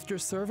 After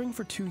serving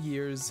for 2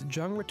 years,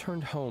 Jung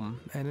returned home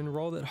and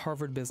enrolled at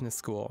Harvard Business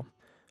School.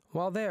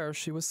 While there,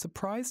 she was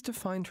surprised to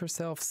find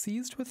herself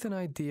seized with an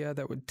idea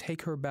that would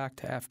take her back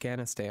to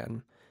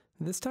Afghanistan,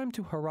 this time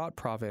to Herat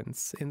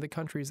province, in the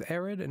country's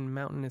arid and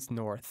mountainous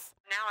north.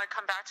 Now I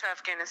come back to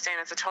Afghanistan,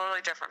 it's a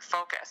totally different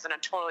focus and a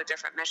totally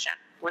different mission,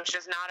 which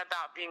is not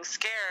about being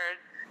scared,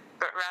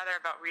 but rather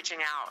about reaching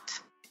out.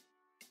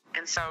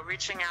 And so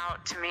reaching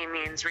out to me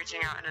means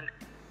reaching out in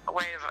a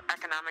way of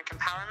economic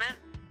empowerment.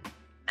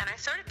 And I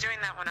started doing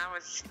that when I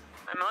was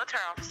a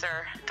military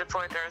officer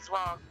deployed there as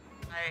well.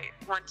 I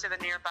went to the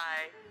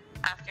nearby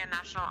Afghan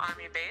National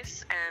Army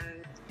base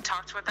and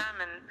talked with them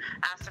and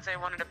asked if they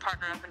wanted to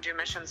partner up and do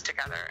missions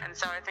together. And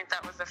so I think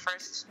that was the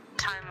first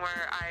time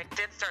where I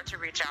did start to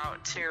reach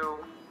out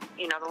to,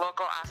 you know, the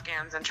local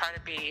Afghans and try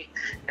to be,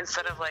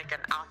 instead of like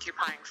an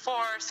occupying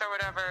force or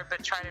whatever,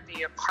 but try to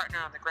be a partner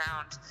on the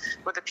ground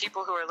with the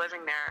people who are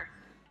living there.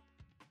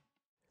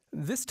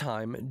 This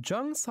time,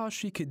 Jung saw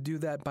she could do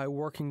that by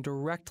working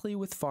directly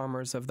with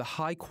farmers of the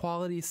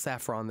high-quality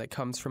saffron that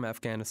comes from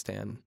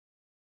Afghanistan.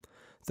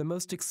 The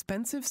most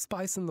expensive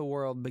spice in the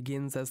world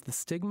begins as the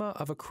stigma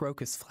of a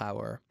crocus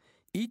flower.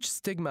 Each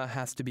stigma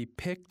has to be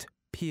picked,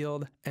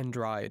 peeled, and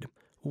dried.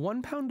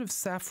 1 pound of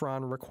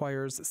saffron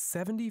requires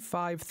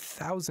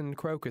 75,000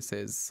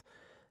 crocuses.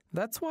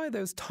 That's why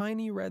those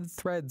tiny red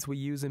threads we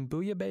use in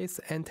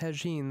bouillabaisse and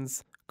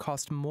tagines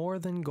cost more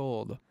than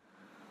gold.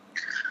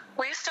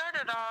 We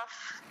started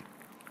off,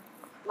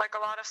 like a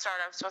lot of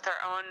startups, with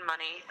our own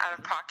money out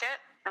of pocket.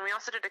 And we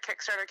also did a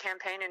Kickstarter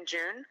campaign in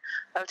June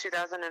of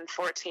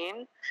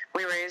 2014.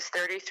 We raised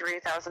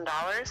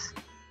 $33,000.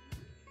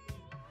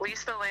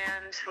 Leased the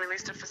land, we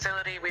leased a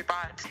facility, we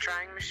bought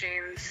drying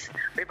machines,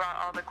 we bought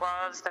all the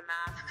gloves, the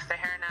masks, the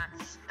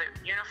hairnets, the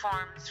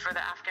uniforms for the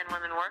Afghan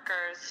women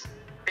workers.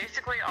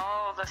 Basically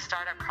all the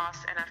startup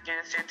costs in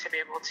Afghanistan to be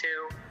able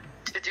to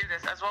do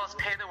this, as well as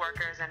pay the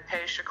workers and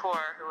pay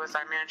Shakur, who was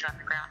our manager on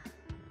the ground.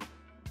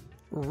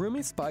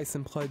 Rumi Spice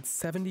employed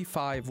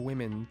 75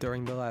 women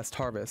during the last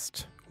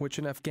harvest, which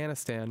in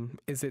Afghanistan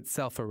is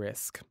itself a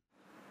risk.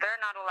 They're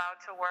not allowed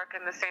to work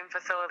in the same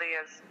facility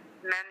as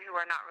men who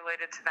are not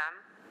related to them.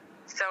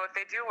 So if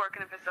they do work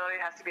in a facility,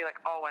 it has to be like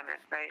all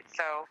women, right?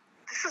 So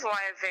this is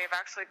why they've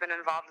actually been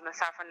involved in the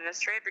saffron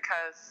industry,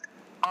 because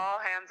all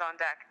hands on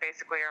deck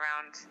basically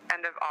around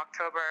end of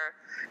October,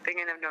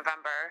 beginning of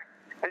November.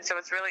 And so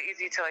it's really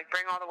easy to like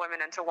bring all the women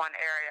into one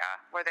area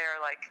where they're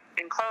like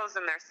enclosed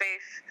and they're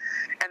safe,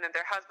 and that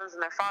their husbands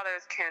and their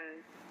fathers can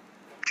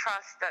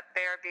trust that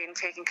they are being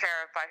taken care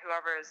of by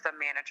whoever is the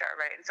manager,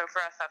 right? And so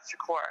for us, that's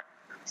Shakur.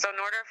 So in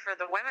order for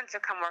the women to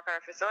come work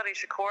at our facility,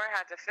 Shakur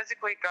had to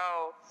physically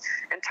go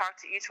and talk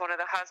to each one of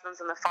the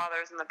husbands and the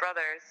fathers and the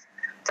brothers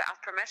to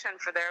ask permission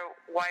for their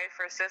wife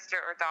or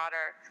sister or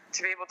daughter to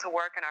be able to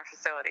work in our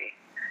facility,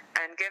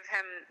 and give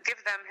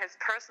them his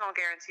personal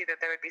guarantee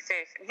that they would be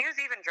safe. And he was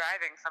even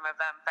driving some of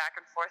them back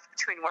and forth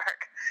between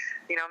work,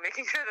 you know,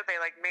 making sure that they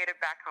like made it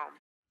back home.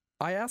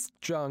 I asked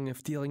Jung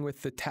if dealing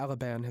with the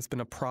Taliban has been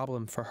a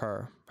problem for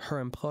her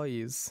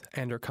employees,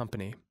 and her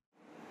company.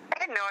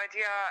 I had no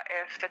idea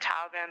if the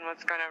Taliban was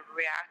going to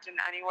react in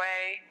any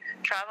way.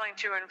 Traveling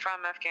to and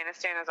from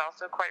Afghanistan is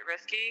also quite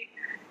risky.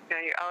 You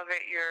know, you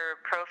elevate your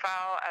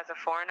profile as a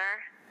foreigner.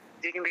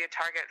 You can be a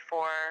target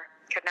for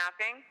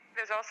kidnapping.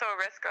 There's also a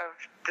risk of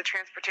the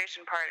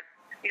transportation part.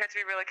 You have to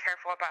be really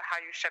careful about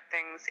how you ship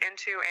things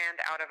into and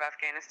out of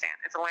Afghanistan.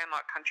 It's a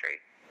landlocked country,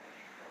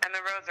 and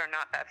the roads are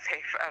not that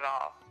safe at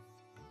all.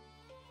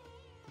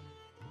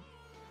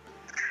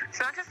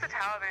 So not just the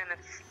Taliban,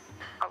 it's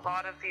a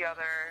lot of the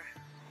other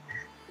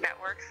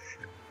networks,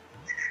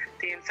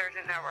 the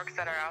insurgent networks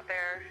that are out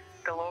there,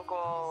 the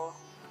local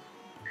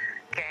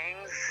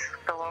gangs,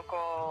 the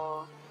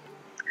local,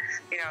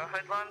 you know,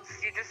 hoodlums.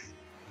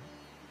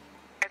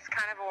 It's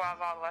kind of a wild,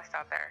 wild west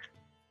out there.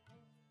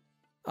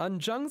 On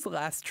Jung's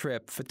last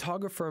trip,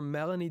 photographer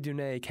Melanie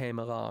Dunea came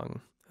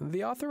along.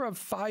 The author of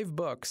 5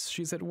 books,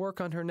 she's at work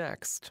on her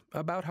next,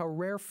 about how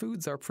rare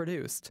foods are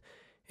produced.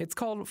 It's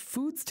called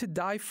Foods to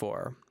Die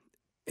For.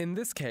 In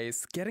this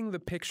case, getting the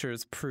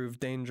pictures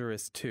proved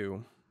dangerous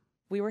too.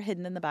 We were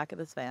hidden in the back of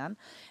this van,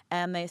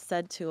 and they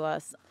said to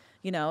us,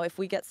 you know, if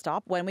we get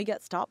stopped, when we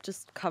get stopped,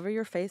 just cover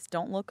your face,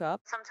 don't look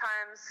up.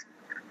 Sometimes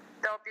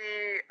there'll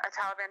be a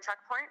Taliban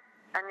checkpoint,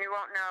 and you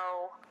won't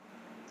know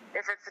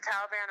if it's the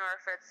Taliban or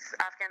if it's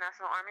Afghan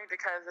National Army,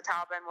 because the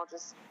Taliban will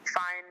just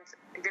find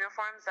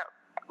uniforms that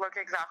look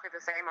exactly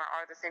the same or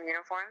are the same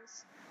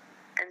uniforms.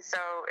 And so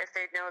if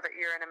they know that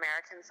you're an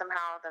American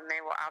somehow, then they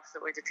will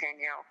absolutely detain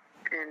you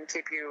and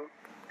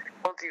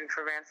hold you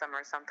for ransom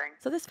or something.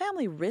 So this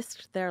family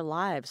risked their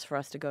lives for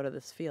us to go to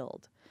this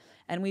field.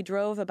 And we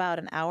drove about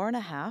an hour and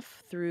a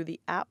half through the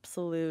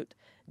absolute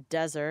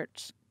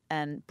desert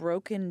and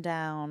broken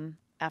down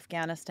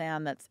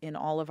Afghanistan that's in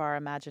all of our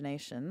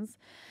imaginations.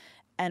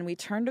 And we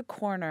turned a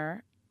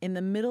corner in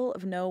the middle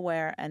of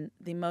nowhere, and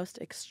the most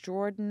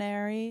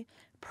extraordinary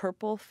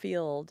purple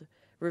field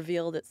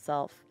revealed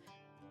itself.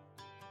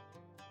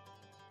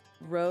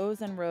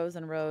 Rows and rows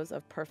and rows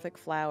of perfect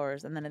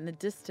flowers, and then in the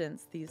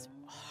distance, these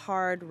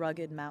hard,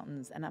 rugged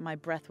mountains, and my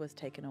breath was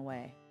taken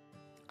away.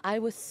 I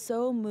was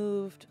so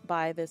moved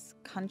by this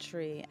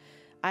country.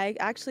 I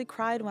actually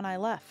cried when I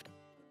left.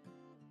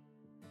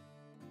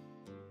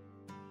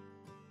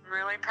 I'm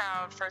really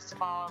proud, first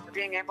of all, of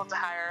being able to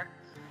hire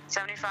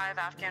 75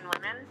 Afghan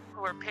women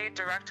who were paid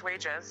direct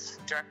wages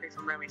directly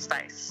from Rumi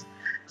Spice.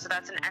 So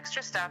that's an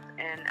extra step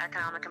in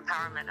economic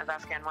empowerment of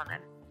Afghan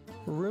women.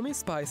 Rumi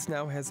Spice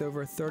now has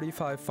over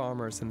 35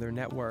 farmers in their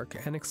network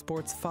and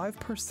exports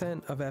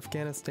 5% of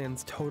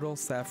Afghanistan's total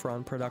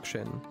saffron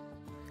production.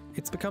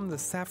 It's become the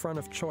saffron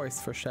of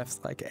choice for chefs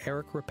like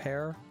Eric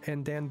Ripert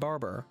and Dan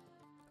Barber.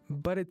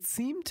 But it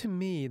seemed to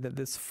me that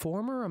this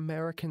former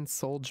American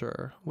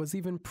soldier was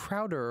even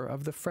prouder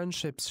of the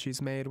friendships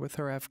she's made with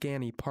her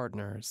Afghani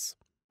partners.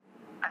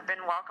 I've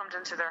been welcomed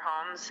into their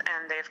homes,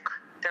 and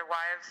their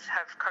wives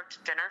have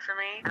cooked dinner for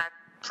me, and I've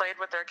played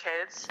with their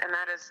kids, and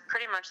that is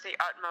pretty much the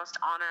utmost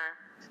honor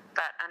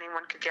that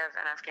anyone could give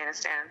in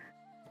Afghanistan.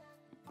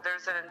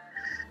 There's a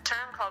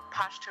term called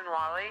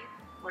Pashtunwali,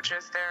 which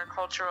is their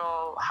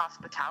cultural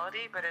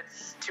hospitality, but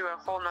it's to a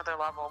whole nother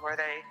level where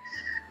they,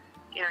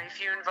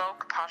 if you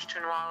invoke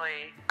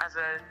Pashtunwali as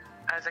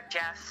a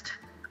guest,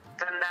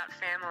 then that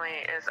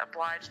family is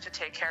obliged to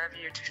take care of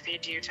you, to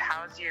feed you, to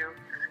house you,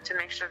 to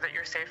make sure that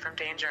you're safe from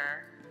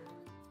danger.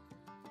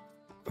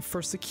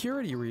 For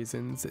security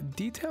reasons,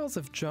 details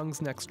of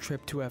Jung's next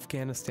trip to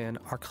Afghanistan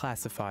are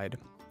classified,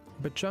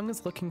 but Jung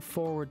is looking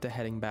forward to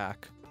heading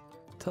back.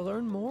 To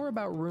learn more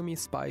about Rumi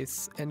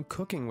spice and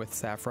cooking with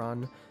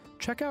saffron,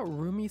 check out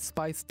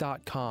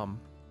rumispice.com.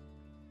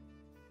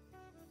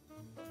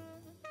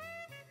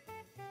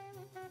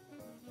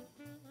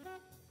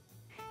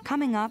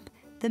 Coming up,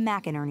 the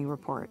McInerney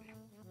Report.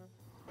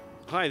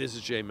 Hi, this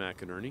is Jay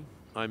McInerney.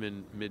 I'm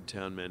in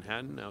Midtown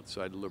Manhattan,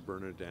 outside Le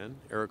Bernardin,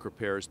 Eric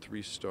Ripert's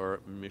 3-star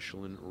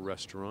Michelin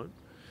restaurant.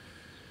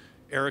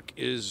 Eric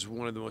is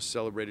one of the most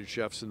celebrated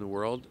chefs in the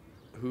world,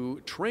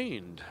 who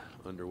trained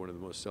under one of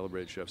the most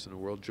celebrated chefs in the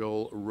world,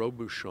 Joël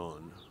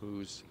Robuchon,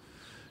 who's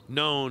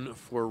known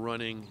for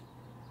running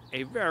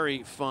a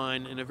very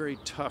fine and a very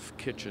tough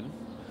kitchen.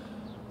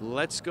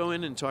 Let's go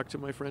in and talk to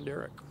my friend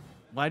Eric.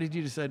 Why did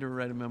you decide to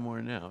write a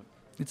memoir now?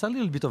 It's a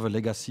little bit of a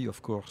legacy,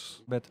 of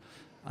course, but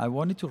I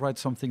wanted to write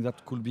something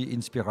that could be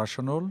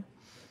inspirational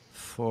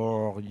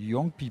for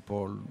young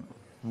people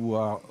who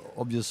are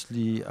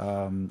obviously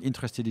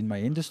interested in my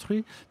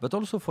industry, but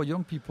also for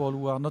young people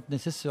who are not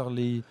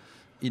necessarily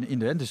in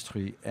the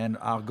industry and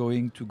are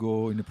going to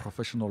go in a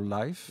professional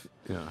life.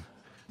 Yeah.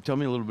 Tell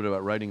me a little bit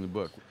about writing the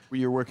book.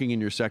 You're working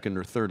in your second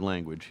or third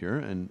language here,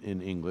 and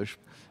in English.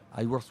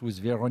 I worked with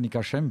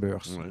Veronica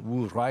Chambers,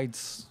 who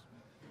writes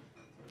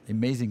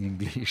amazing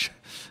English.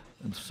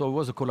 So it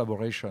was a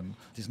collaboration.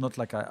 It's not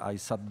like I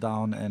sat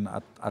down and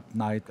at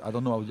night, I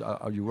don't know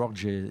how you work,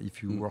 Jay,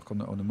 if you work on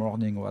the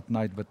morning or at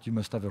night, but you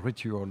must have a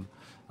ritual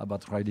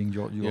about writing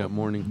your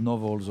morning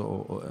novels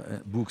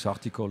or books,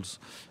 articles.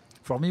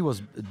 For me, it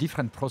was a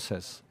different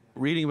process.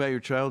 Reading about your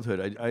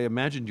childhood, I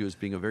imagined you as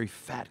being a very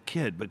fat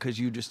kid because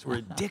you just were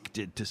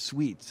addicted to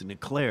sweets and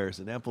eclairs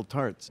and apple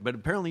tarts. But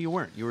apparently you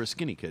weren't. You were a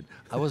skinny kid.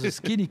 I was a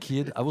skinny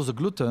kid. I was a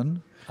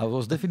glutton. I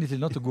was definitely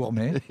not a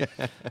gourmet.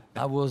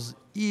 I was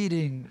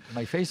eating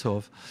my face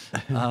off.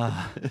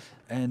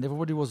 And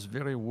everybody was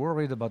very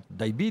worried about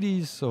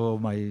diabetes, so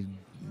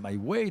my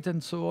weight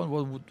and so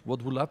on,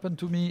 what will happen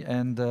to me.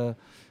 And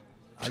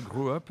I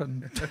grew up,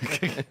 and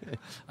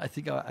I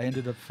think I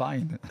ended up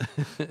fine.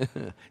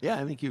 Yeah,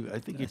 I think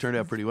you turned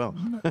out pretty well.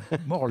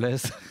 More or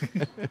less.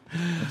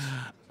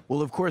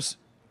 Well, of course,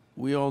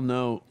 we all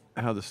know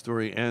how the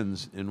story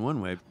ends in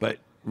one way, but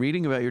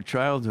reading about your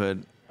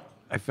childhood,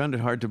 I found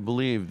it hard to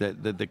believe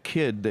that the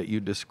kid that you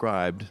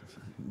described,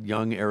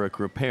 young Eric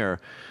Ripert,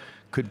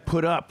 could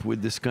put up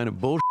with this kind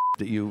of bullshit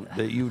that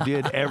you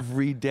did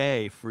every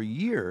day for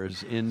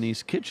years in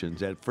these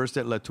kitchens. At first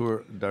at La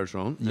Tour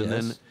d'Argent,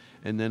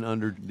 and then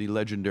under the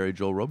legendary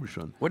Joël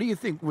Robuchon. What do you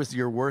think was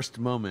your worst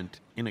moment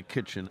in a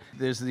kitchen?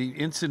 There's the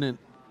incident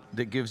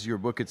that gives your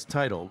book its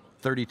title,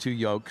 32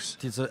 YOLKS.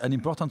 It's an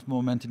important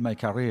moment in my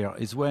career.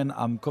 It's when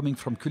I'm coming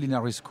from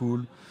culinary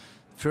school.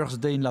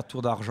 First day in La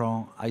Tour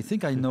d'Argent, I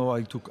think I know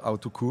how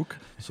to cook,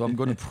 so I'm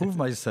going to prove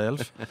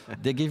myself.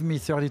 They gave me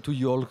 32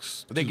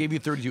 YOLKS. They gave you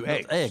 32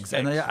 eggs.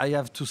 And I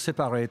have to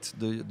separate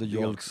the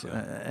YOLKS.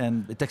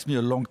 And it takes me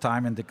a long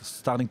time, and they're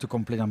starting to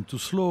complain I'm too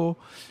slow.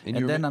 And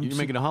you're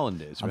making a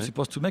hollandaise, right? I'm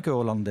supposed to make a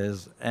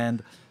hollandaise,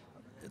 and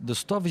the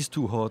stove is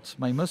too hot.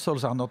 My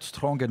muscles are not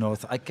strong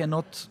enough. I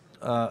cannot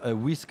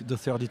whisk the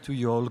 32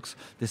 YOLKS.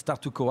 They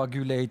start to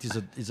coagulate.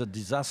 It's a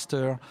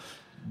disaster.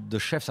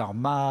 The chefs are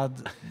mad.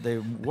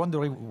 They're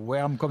wondering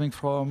where I'm coming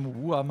from,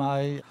 who am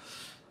I?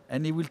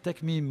 And it will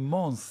take me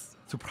months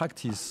to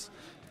practice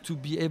to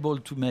be able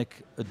to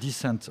make a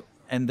decent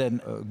and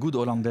then a good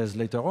hollandaise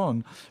later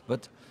on.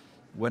 But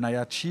when I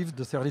achieved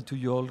the 32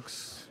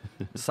 YOLKS,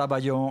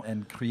 sabayon,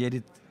 and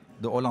created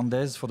the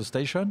hollandaise for the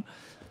station,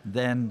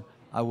 then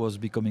I was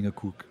becoming a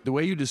cook. The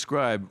way you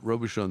describe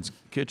Robuchon's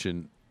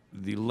kitchen,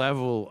 the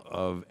level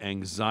of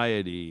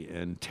anxiety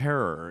and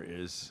terror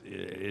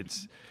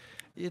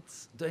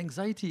the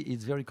anxiety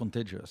is very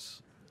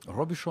contagious.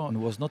 Robuchon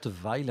was not a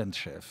violent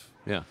chef.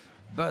 Yeah.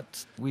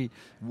 But we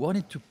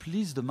wanted to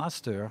please the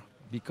master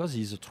because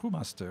he's a true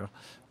master.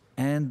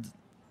 And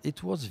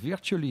it was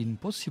virtually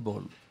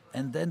impossible.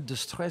 And then the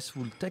stress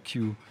will take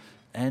you,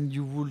 and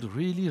you will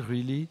really,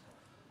 really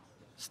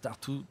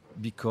start to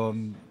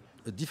become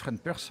a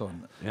different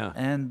person. Yeah.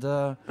 And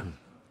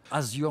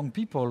as young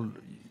people,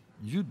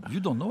 you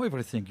don't know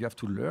everything. You have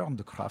to learn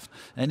the craft.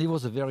 And it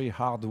was a very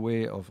hard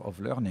way of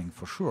learning,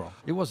 for sure.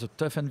 It was a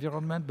tough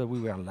environment, but we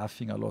were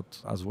laughing a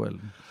lot as well.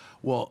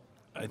 Well,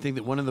 I think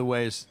that one of the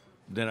ways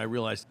that I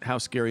realized how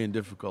scary and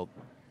difficult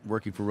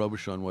working for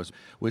Robuchon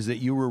was that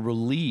you were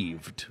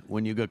relieved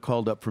when you got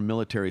called up for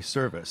military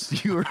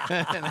service. You were,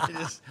 and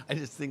I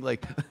just think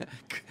like,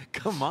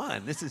 come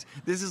on, this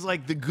is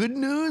like the good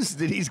news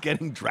that he's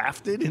getting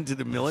drafted into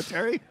the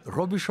military.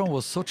 Robuchon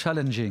was so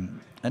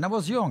challenging, and I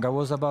was young. I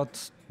was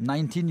about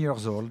 19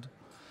 years old.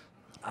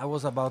 I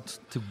was about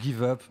to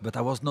give up, but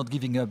I was not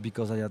giving up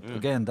because I had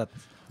again that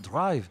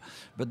drive.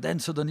 But then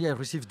suddenly I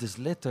received this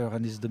letter,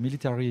 and it's the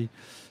military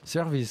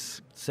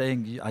service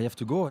saying I have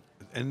to go.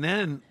 And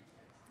then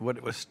what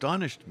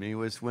astonished me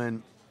was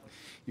when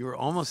you were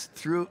almost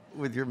through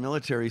with your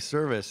military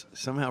service,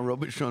 somehow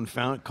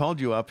Robuchon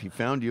called you up, he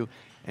found you,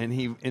 and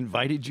he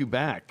invited you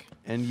back,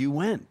 and you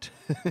went.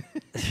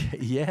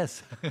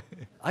 Yes.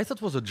 I thought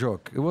it was a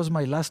joke. It was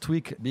my last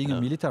week being in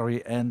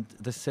military, and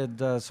they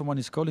said, someone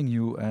is calling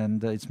you,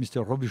 and it's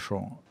Mr.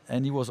 Robuchon.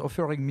 And he was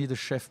offering me the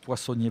chef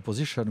poissonnier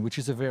position, which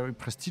is a very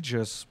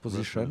prestigious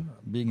position,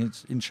 being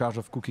in charge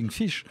of cooking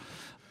fish.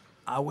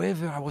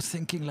 However, I was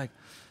thinking like,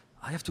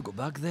 I have to go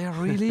back there,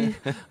 really?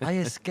 I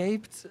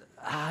escaped.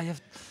 I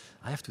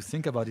have to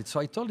think about it. So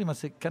I told him, I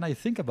said, can I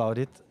think about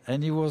it?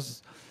 And he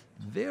was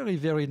very,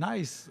 very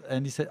nice.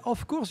 And he said,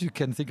 of course you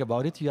can think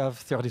about it. You have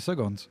 30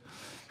 seconds.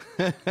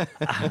 And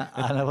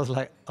I was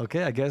like,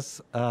 okay, I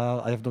guess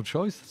I have no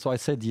choice. So I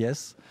said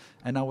yes.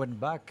 And I went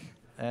back.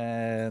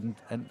 And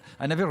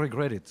I never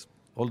regret it,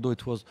 although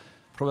it was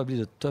probably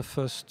the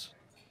toughest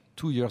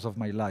 2 years of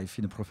my life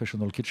in a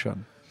professional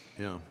kitchen.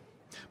 Yeah.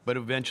 But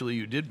eventually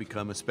you did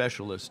become a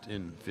specialist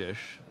in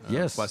fish,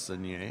 yes.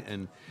 poissonnier.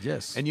 And,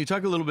 yes. And you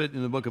talk a little bit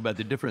in the book about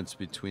the difference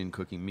between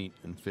cooking meat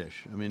and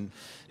fish. I mean,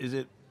 is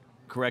it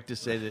correct to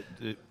say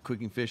that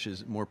cooking fish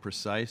is more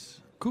precise?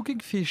 Cooking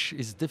fish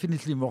is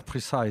definitely more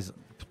precise.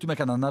 To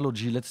make an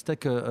analogy, let's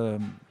take a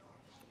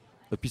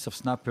piece of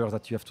snapper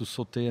that you have to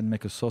saute and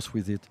make a sauce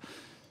with it.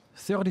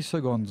 30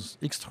 seconds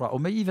extra, or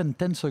maybe even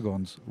 10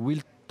 seconds,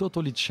 will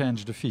totally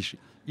change the fish.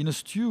 In a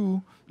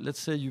stew, let's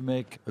say you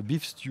make a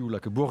beef stew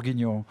like a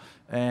bourguignon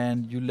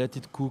and you let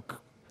it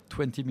cook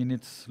 20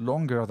 minutes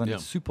longer than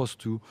it's supposed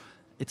to,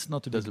 it's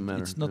not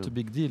a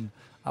big deal.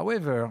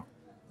 However,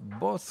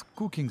 both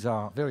cookings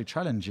are very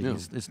challenging. Yeah.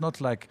 It's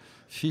not like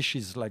fish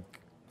is like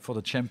for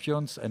the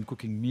champions and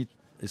cooking meat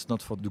is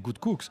not for the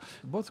good cooks.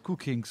 Both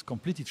cookings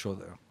complete each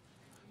other.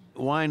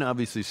 Wine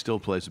obviously still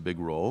plays a big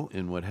role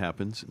in what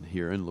happens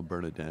here in Le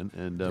Bernardin,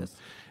 and Yes.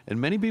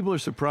 and many people are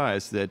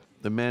surprised that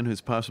the man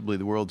who's possibly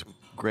the world's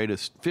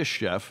greatest fish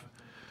chef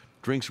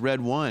drinks red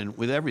wine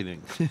with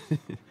everything.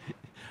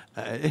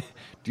 I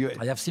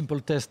have simple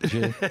taste,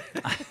 Jay.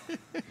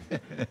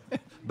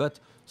 But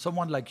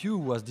someone like you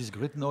who has this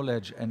great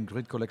knowledge and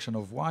great collection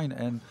of wine,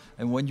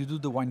 and when you do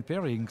the wine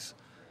pairings,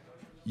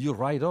 you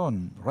ride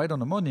on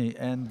the money,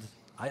 and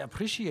I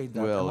appreciate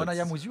that. Well, and when I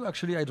am with you,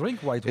 actually, I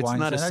drink white it's wines.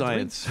 not a and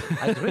science.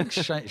 I drink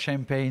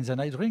champagnes, and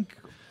I drink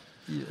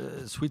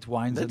sweet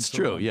wines. That's and so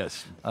true, on.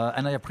 yes.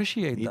 And I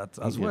appreciate that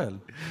as well.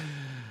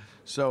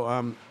 So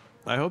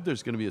I hope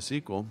there's going to be a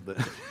sequel. But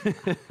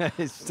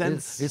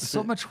it's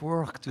so much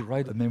work to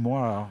write a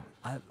memoir.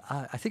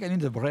 I think I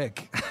need a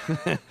break.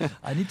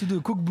 I need to do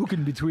a cookbook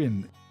in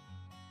between.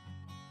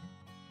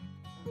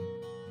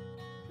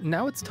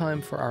 Now it's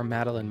time for our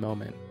Madeleine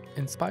moment,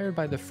 inspired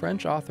by the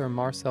French author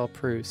Marcel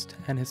Proust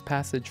and his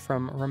passage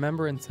from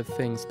Remembrance of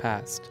Things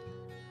Past.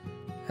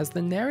 As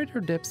the narrator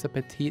dips a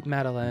petite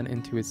Madeleine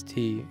into his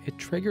tea, it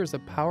triggers a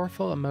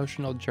powerful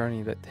emotional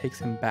journey that takes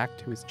him back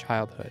to his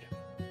childhood.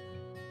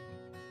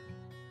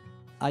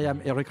 I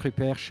am Eric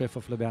Ripert, chef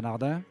of Le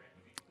Bernardin,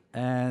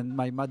 and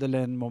my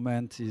Madeleine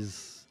moment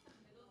is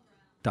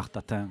tarte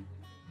tatin.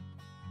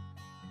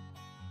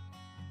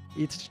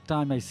 Each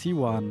time I see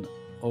one,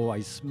 or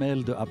I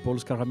smell the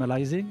apples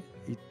caramelizing,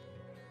 it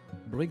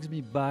brings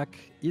me back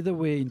either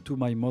way into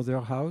my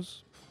mother's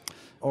house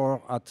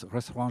or at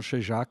restaurant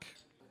Chez Jacques.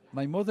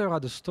 My mother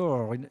had a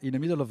store in the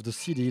middle of the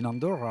city in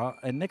Andorra,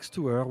 and next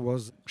to her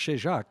was Chez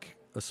Jacques,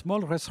 a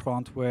small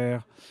restaurant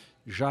where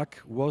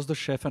Jacques was the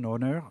chef and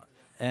owner,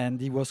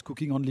 and he was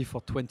cooking only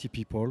for 20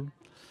 people.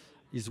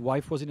 His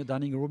wife was in the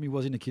dining room, he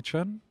was in the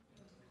kitchen.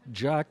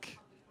 Jacques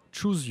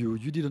chose you.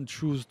 You didn't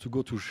choose to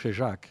go to Chez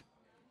Jacques.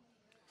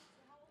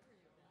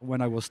 When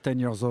I was 10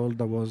 years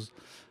old, I was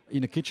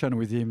in the kitchen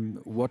with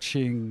him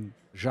watching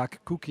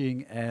Jacques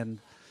cooking, and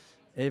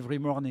every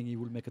morning he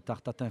would make a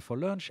tarte tatin for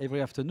lunch,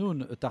 every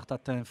afternoon a tarte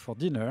tatin for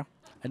dinner.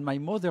 And my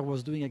mother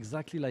was doing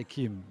exactly like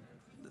him,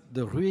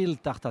 the real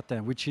tarte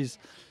tatin, which is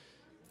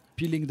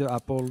peeling the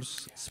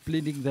apples,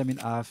 splitting them in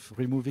half,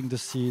 removing the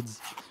seeds,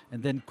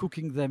 and then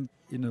cooking them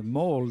in a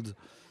mold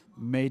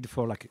made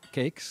for like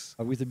cakes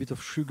with a bit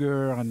of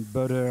sugar and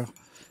butter.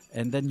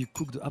 And then you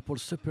cook the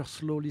apples super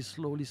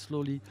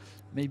slowly,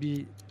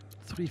 maybe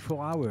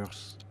 3-4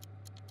 hours.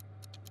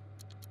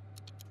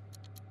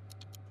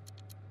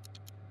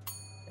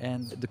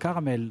 And the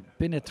caramel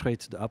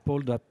penetrates the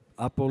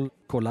apple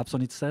collapse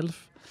on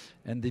itself,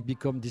 and they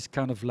become this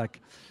kind of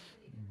like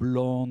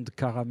blonde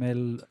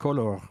caramel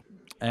color,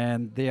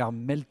 and they are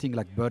melting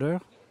like butter.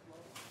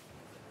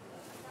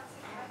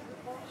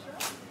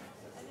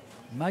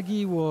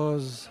 Maggie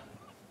was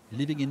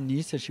living in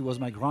Nice, and she was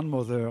my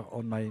grandmother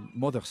on my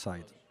mother's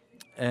side.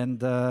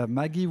 And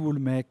Maggie would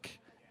make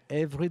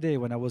every day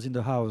when I was in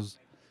the house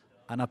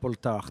an apple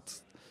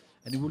tart.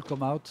 And it would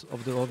come out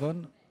of the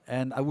oven,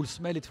 and I would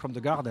smell it from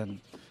the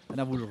garden. And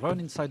I would run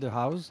inside the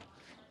house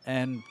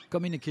and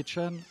come in the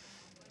kitchen,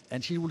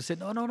 and she would say,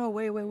 no,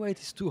 wait,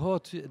 it's too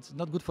hot, it's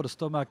not good for the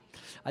stomach.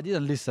 I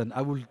didn't listen.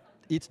 I would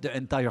eat the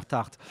entire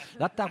tart.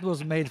 That tart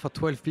was made for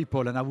 12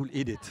 people, and I would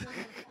eat it.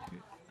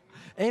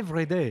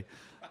 Every day.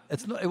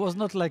 It was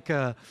not like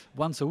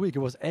once a week, it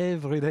was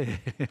every day.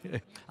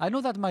 I know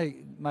that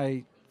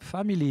my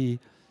family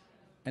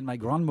and my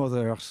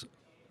grandmothers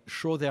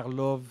show their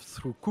love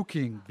through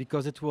cooking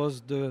because it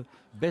was the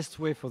best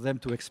way for them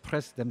to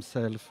express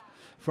themselves,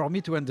 for me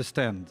to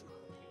understand.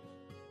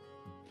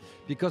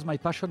 Because my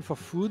passion for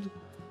food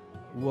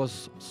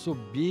was so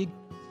big,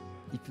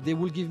 if they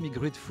will give me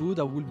great food,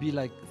 I will be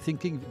like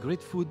thinking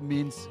great food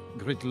means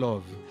great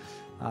love.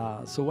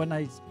 So when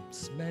I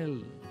smell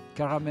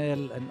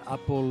caramel and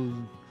apple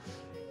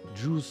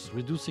juice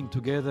reducing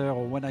together,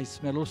 or when I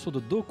smell also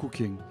the dough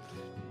cooking,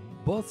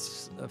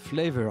 both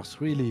flavors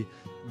really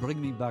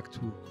bring me back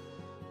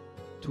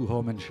to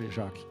home and chez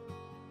Jacques.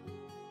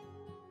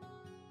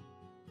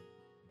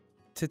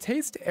 To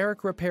taste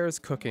Eric Ripert's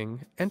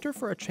cooking, enter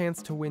for a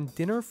chance to win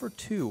dinner for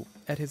two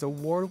at his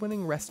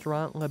award-winning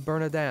restaurant Le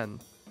Bernardin.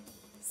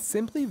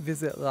 Simply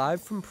visit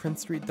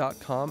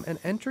livefrompриncestreet.com and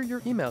enter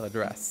your email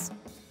address.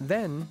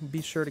 Then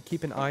be sure to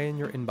keep an eye in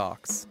your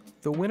inbox.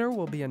 The winner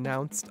will be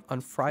announced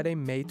on Friday,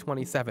 May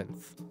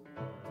 27th.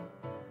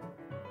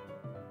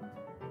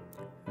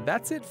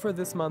 That's it for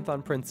this month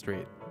on Prince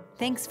Street.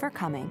 Thanks for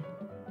coming.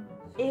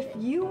 If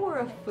you were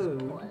a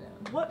food,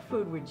 what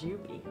food would you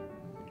be?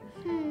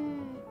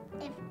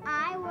 If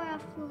I were a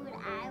food,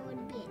 I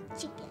would be a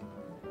chicken.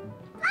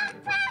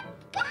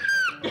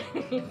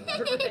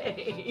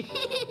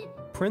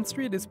 Prince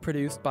Street is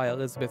produced by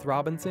Elizabeth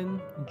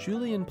Robinson,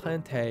 Julian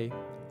Plante,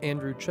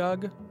 Andrew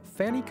Chugg,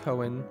 Fanny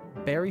Cohen,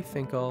 Barry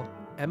Finkel,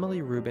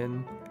 Emily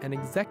Rubin, and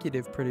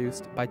executive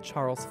produced by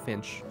Charles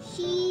Finch.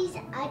 She's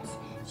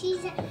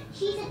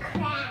a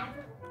crab.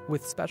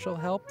 With special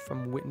help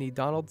from Whitney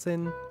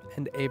Donaldson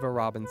and Ava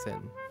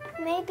Robinson.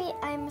 Maybe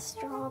I'm a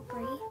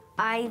strawberry.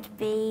 I'd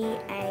be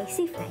a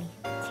souffle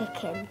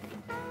chicken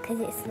because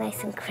it's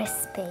nice and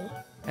crispy.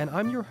 And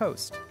I'm your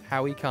host,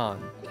 Howie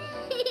Kahn.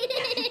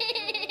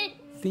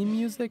 Theme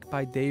music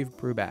by Dave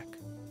Brubeck.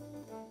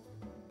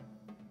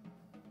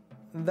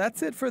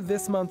 That's it for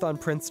this month on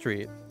Prince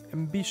Street.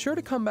 And be sure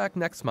to come back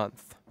next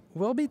month.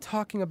 We'll be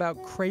talking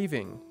about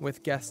craving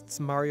with guests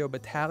Mario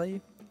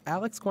Batali,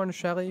 Alex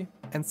Guarnaschelli,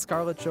 and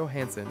Scarlett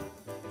Johansson.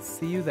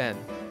 See you then.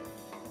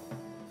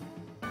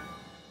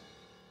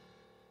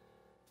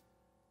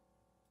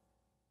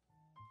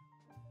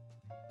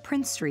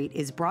 Prince Street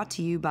is brought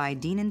to you by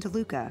Dean &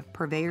 DeLuca,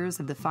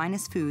 purveyors of the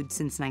finest food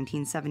since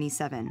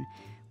 1977.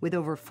 With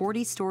over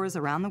 40 stores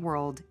around the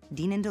world,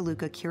 Dean &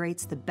 DeLuca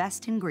curates the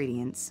best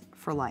ingredients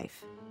for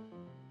life.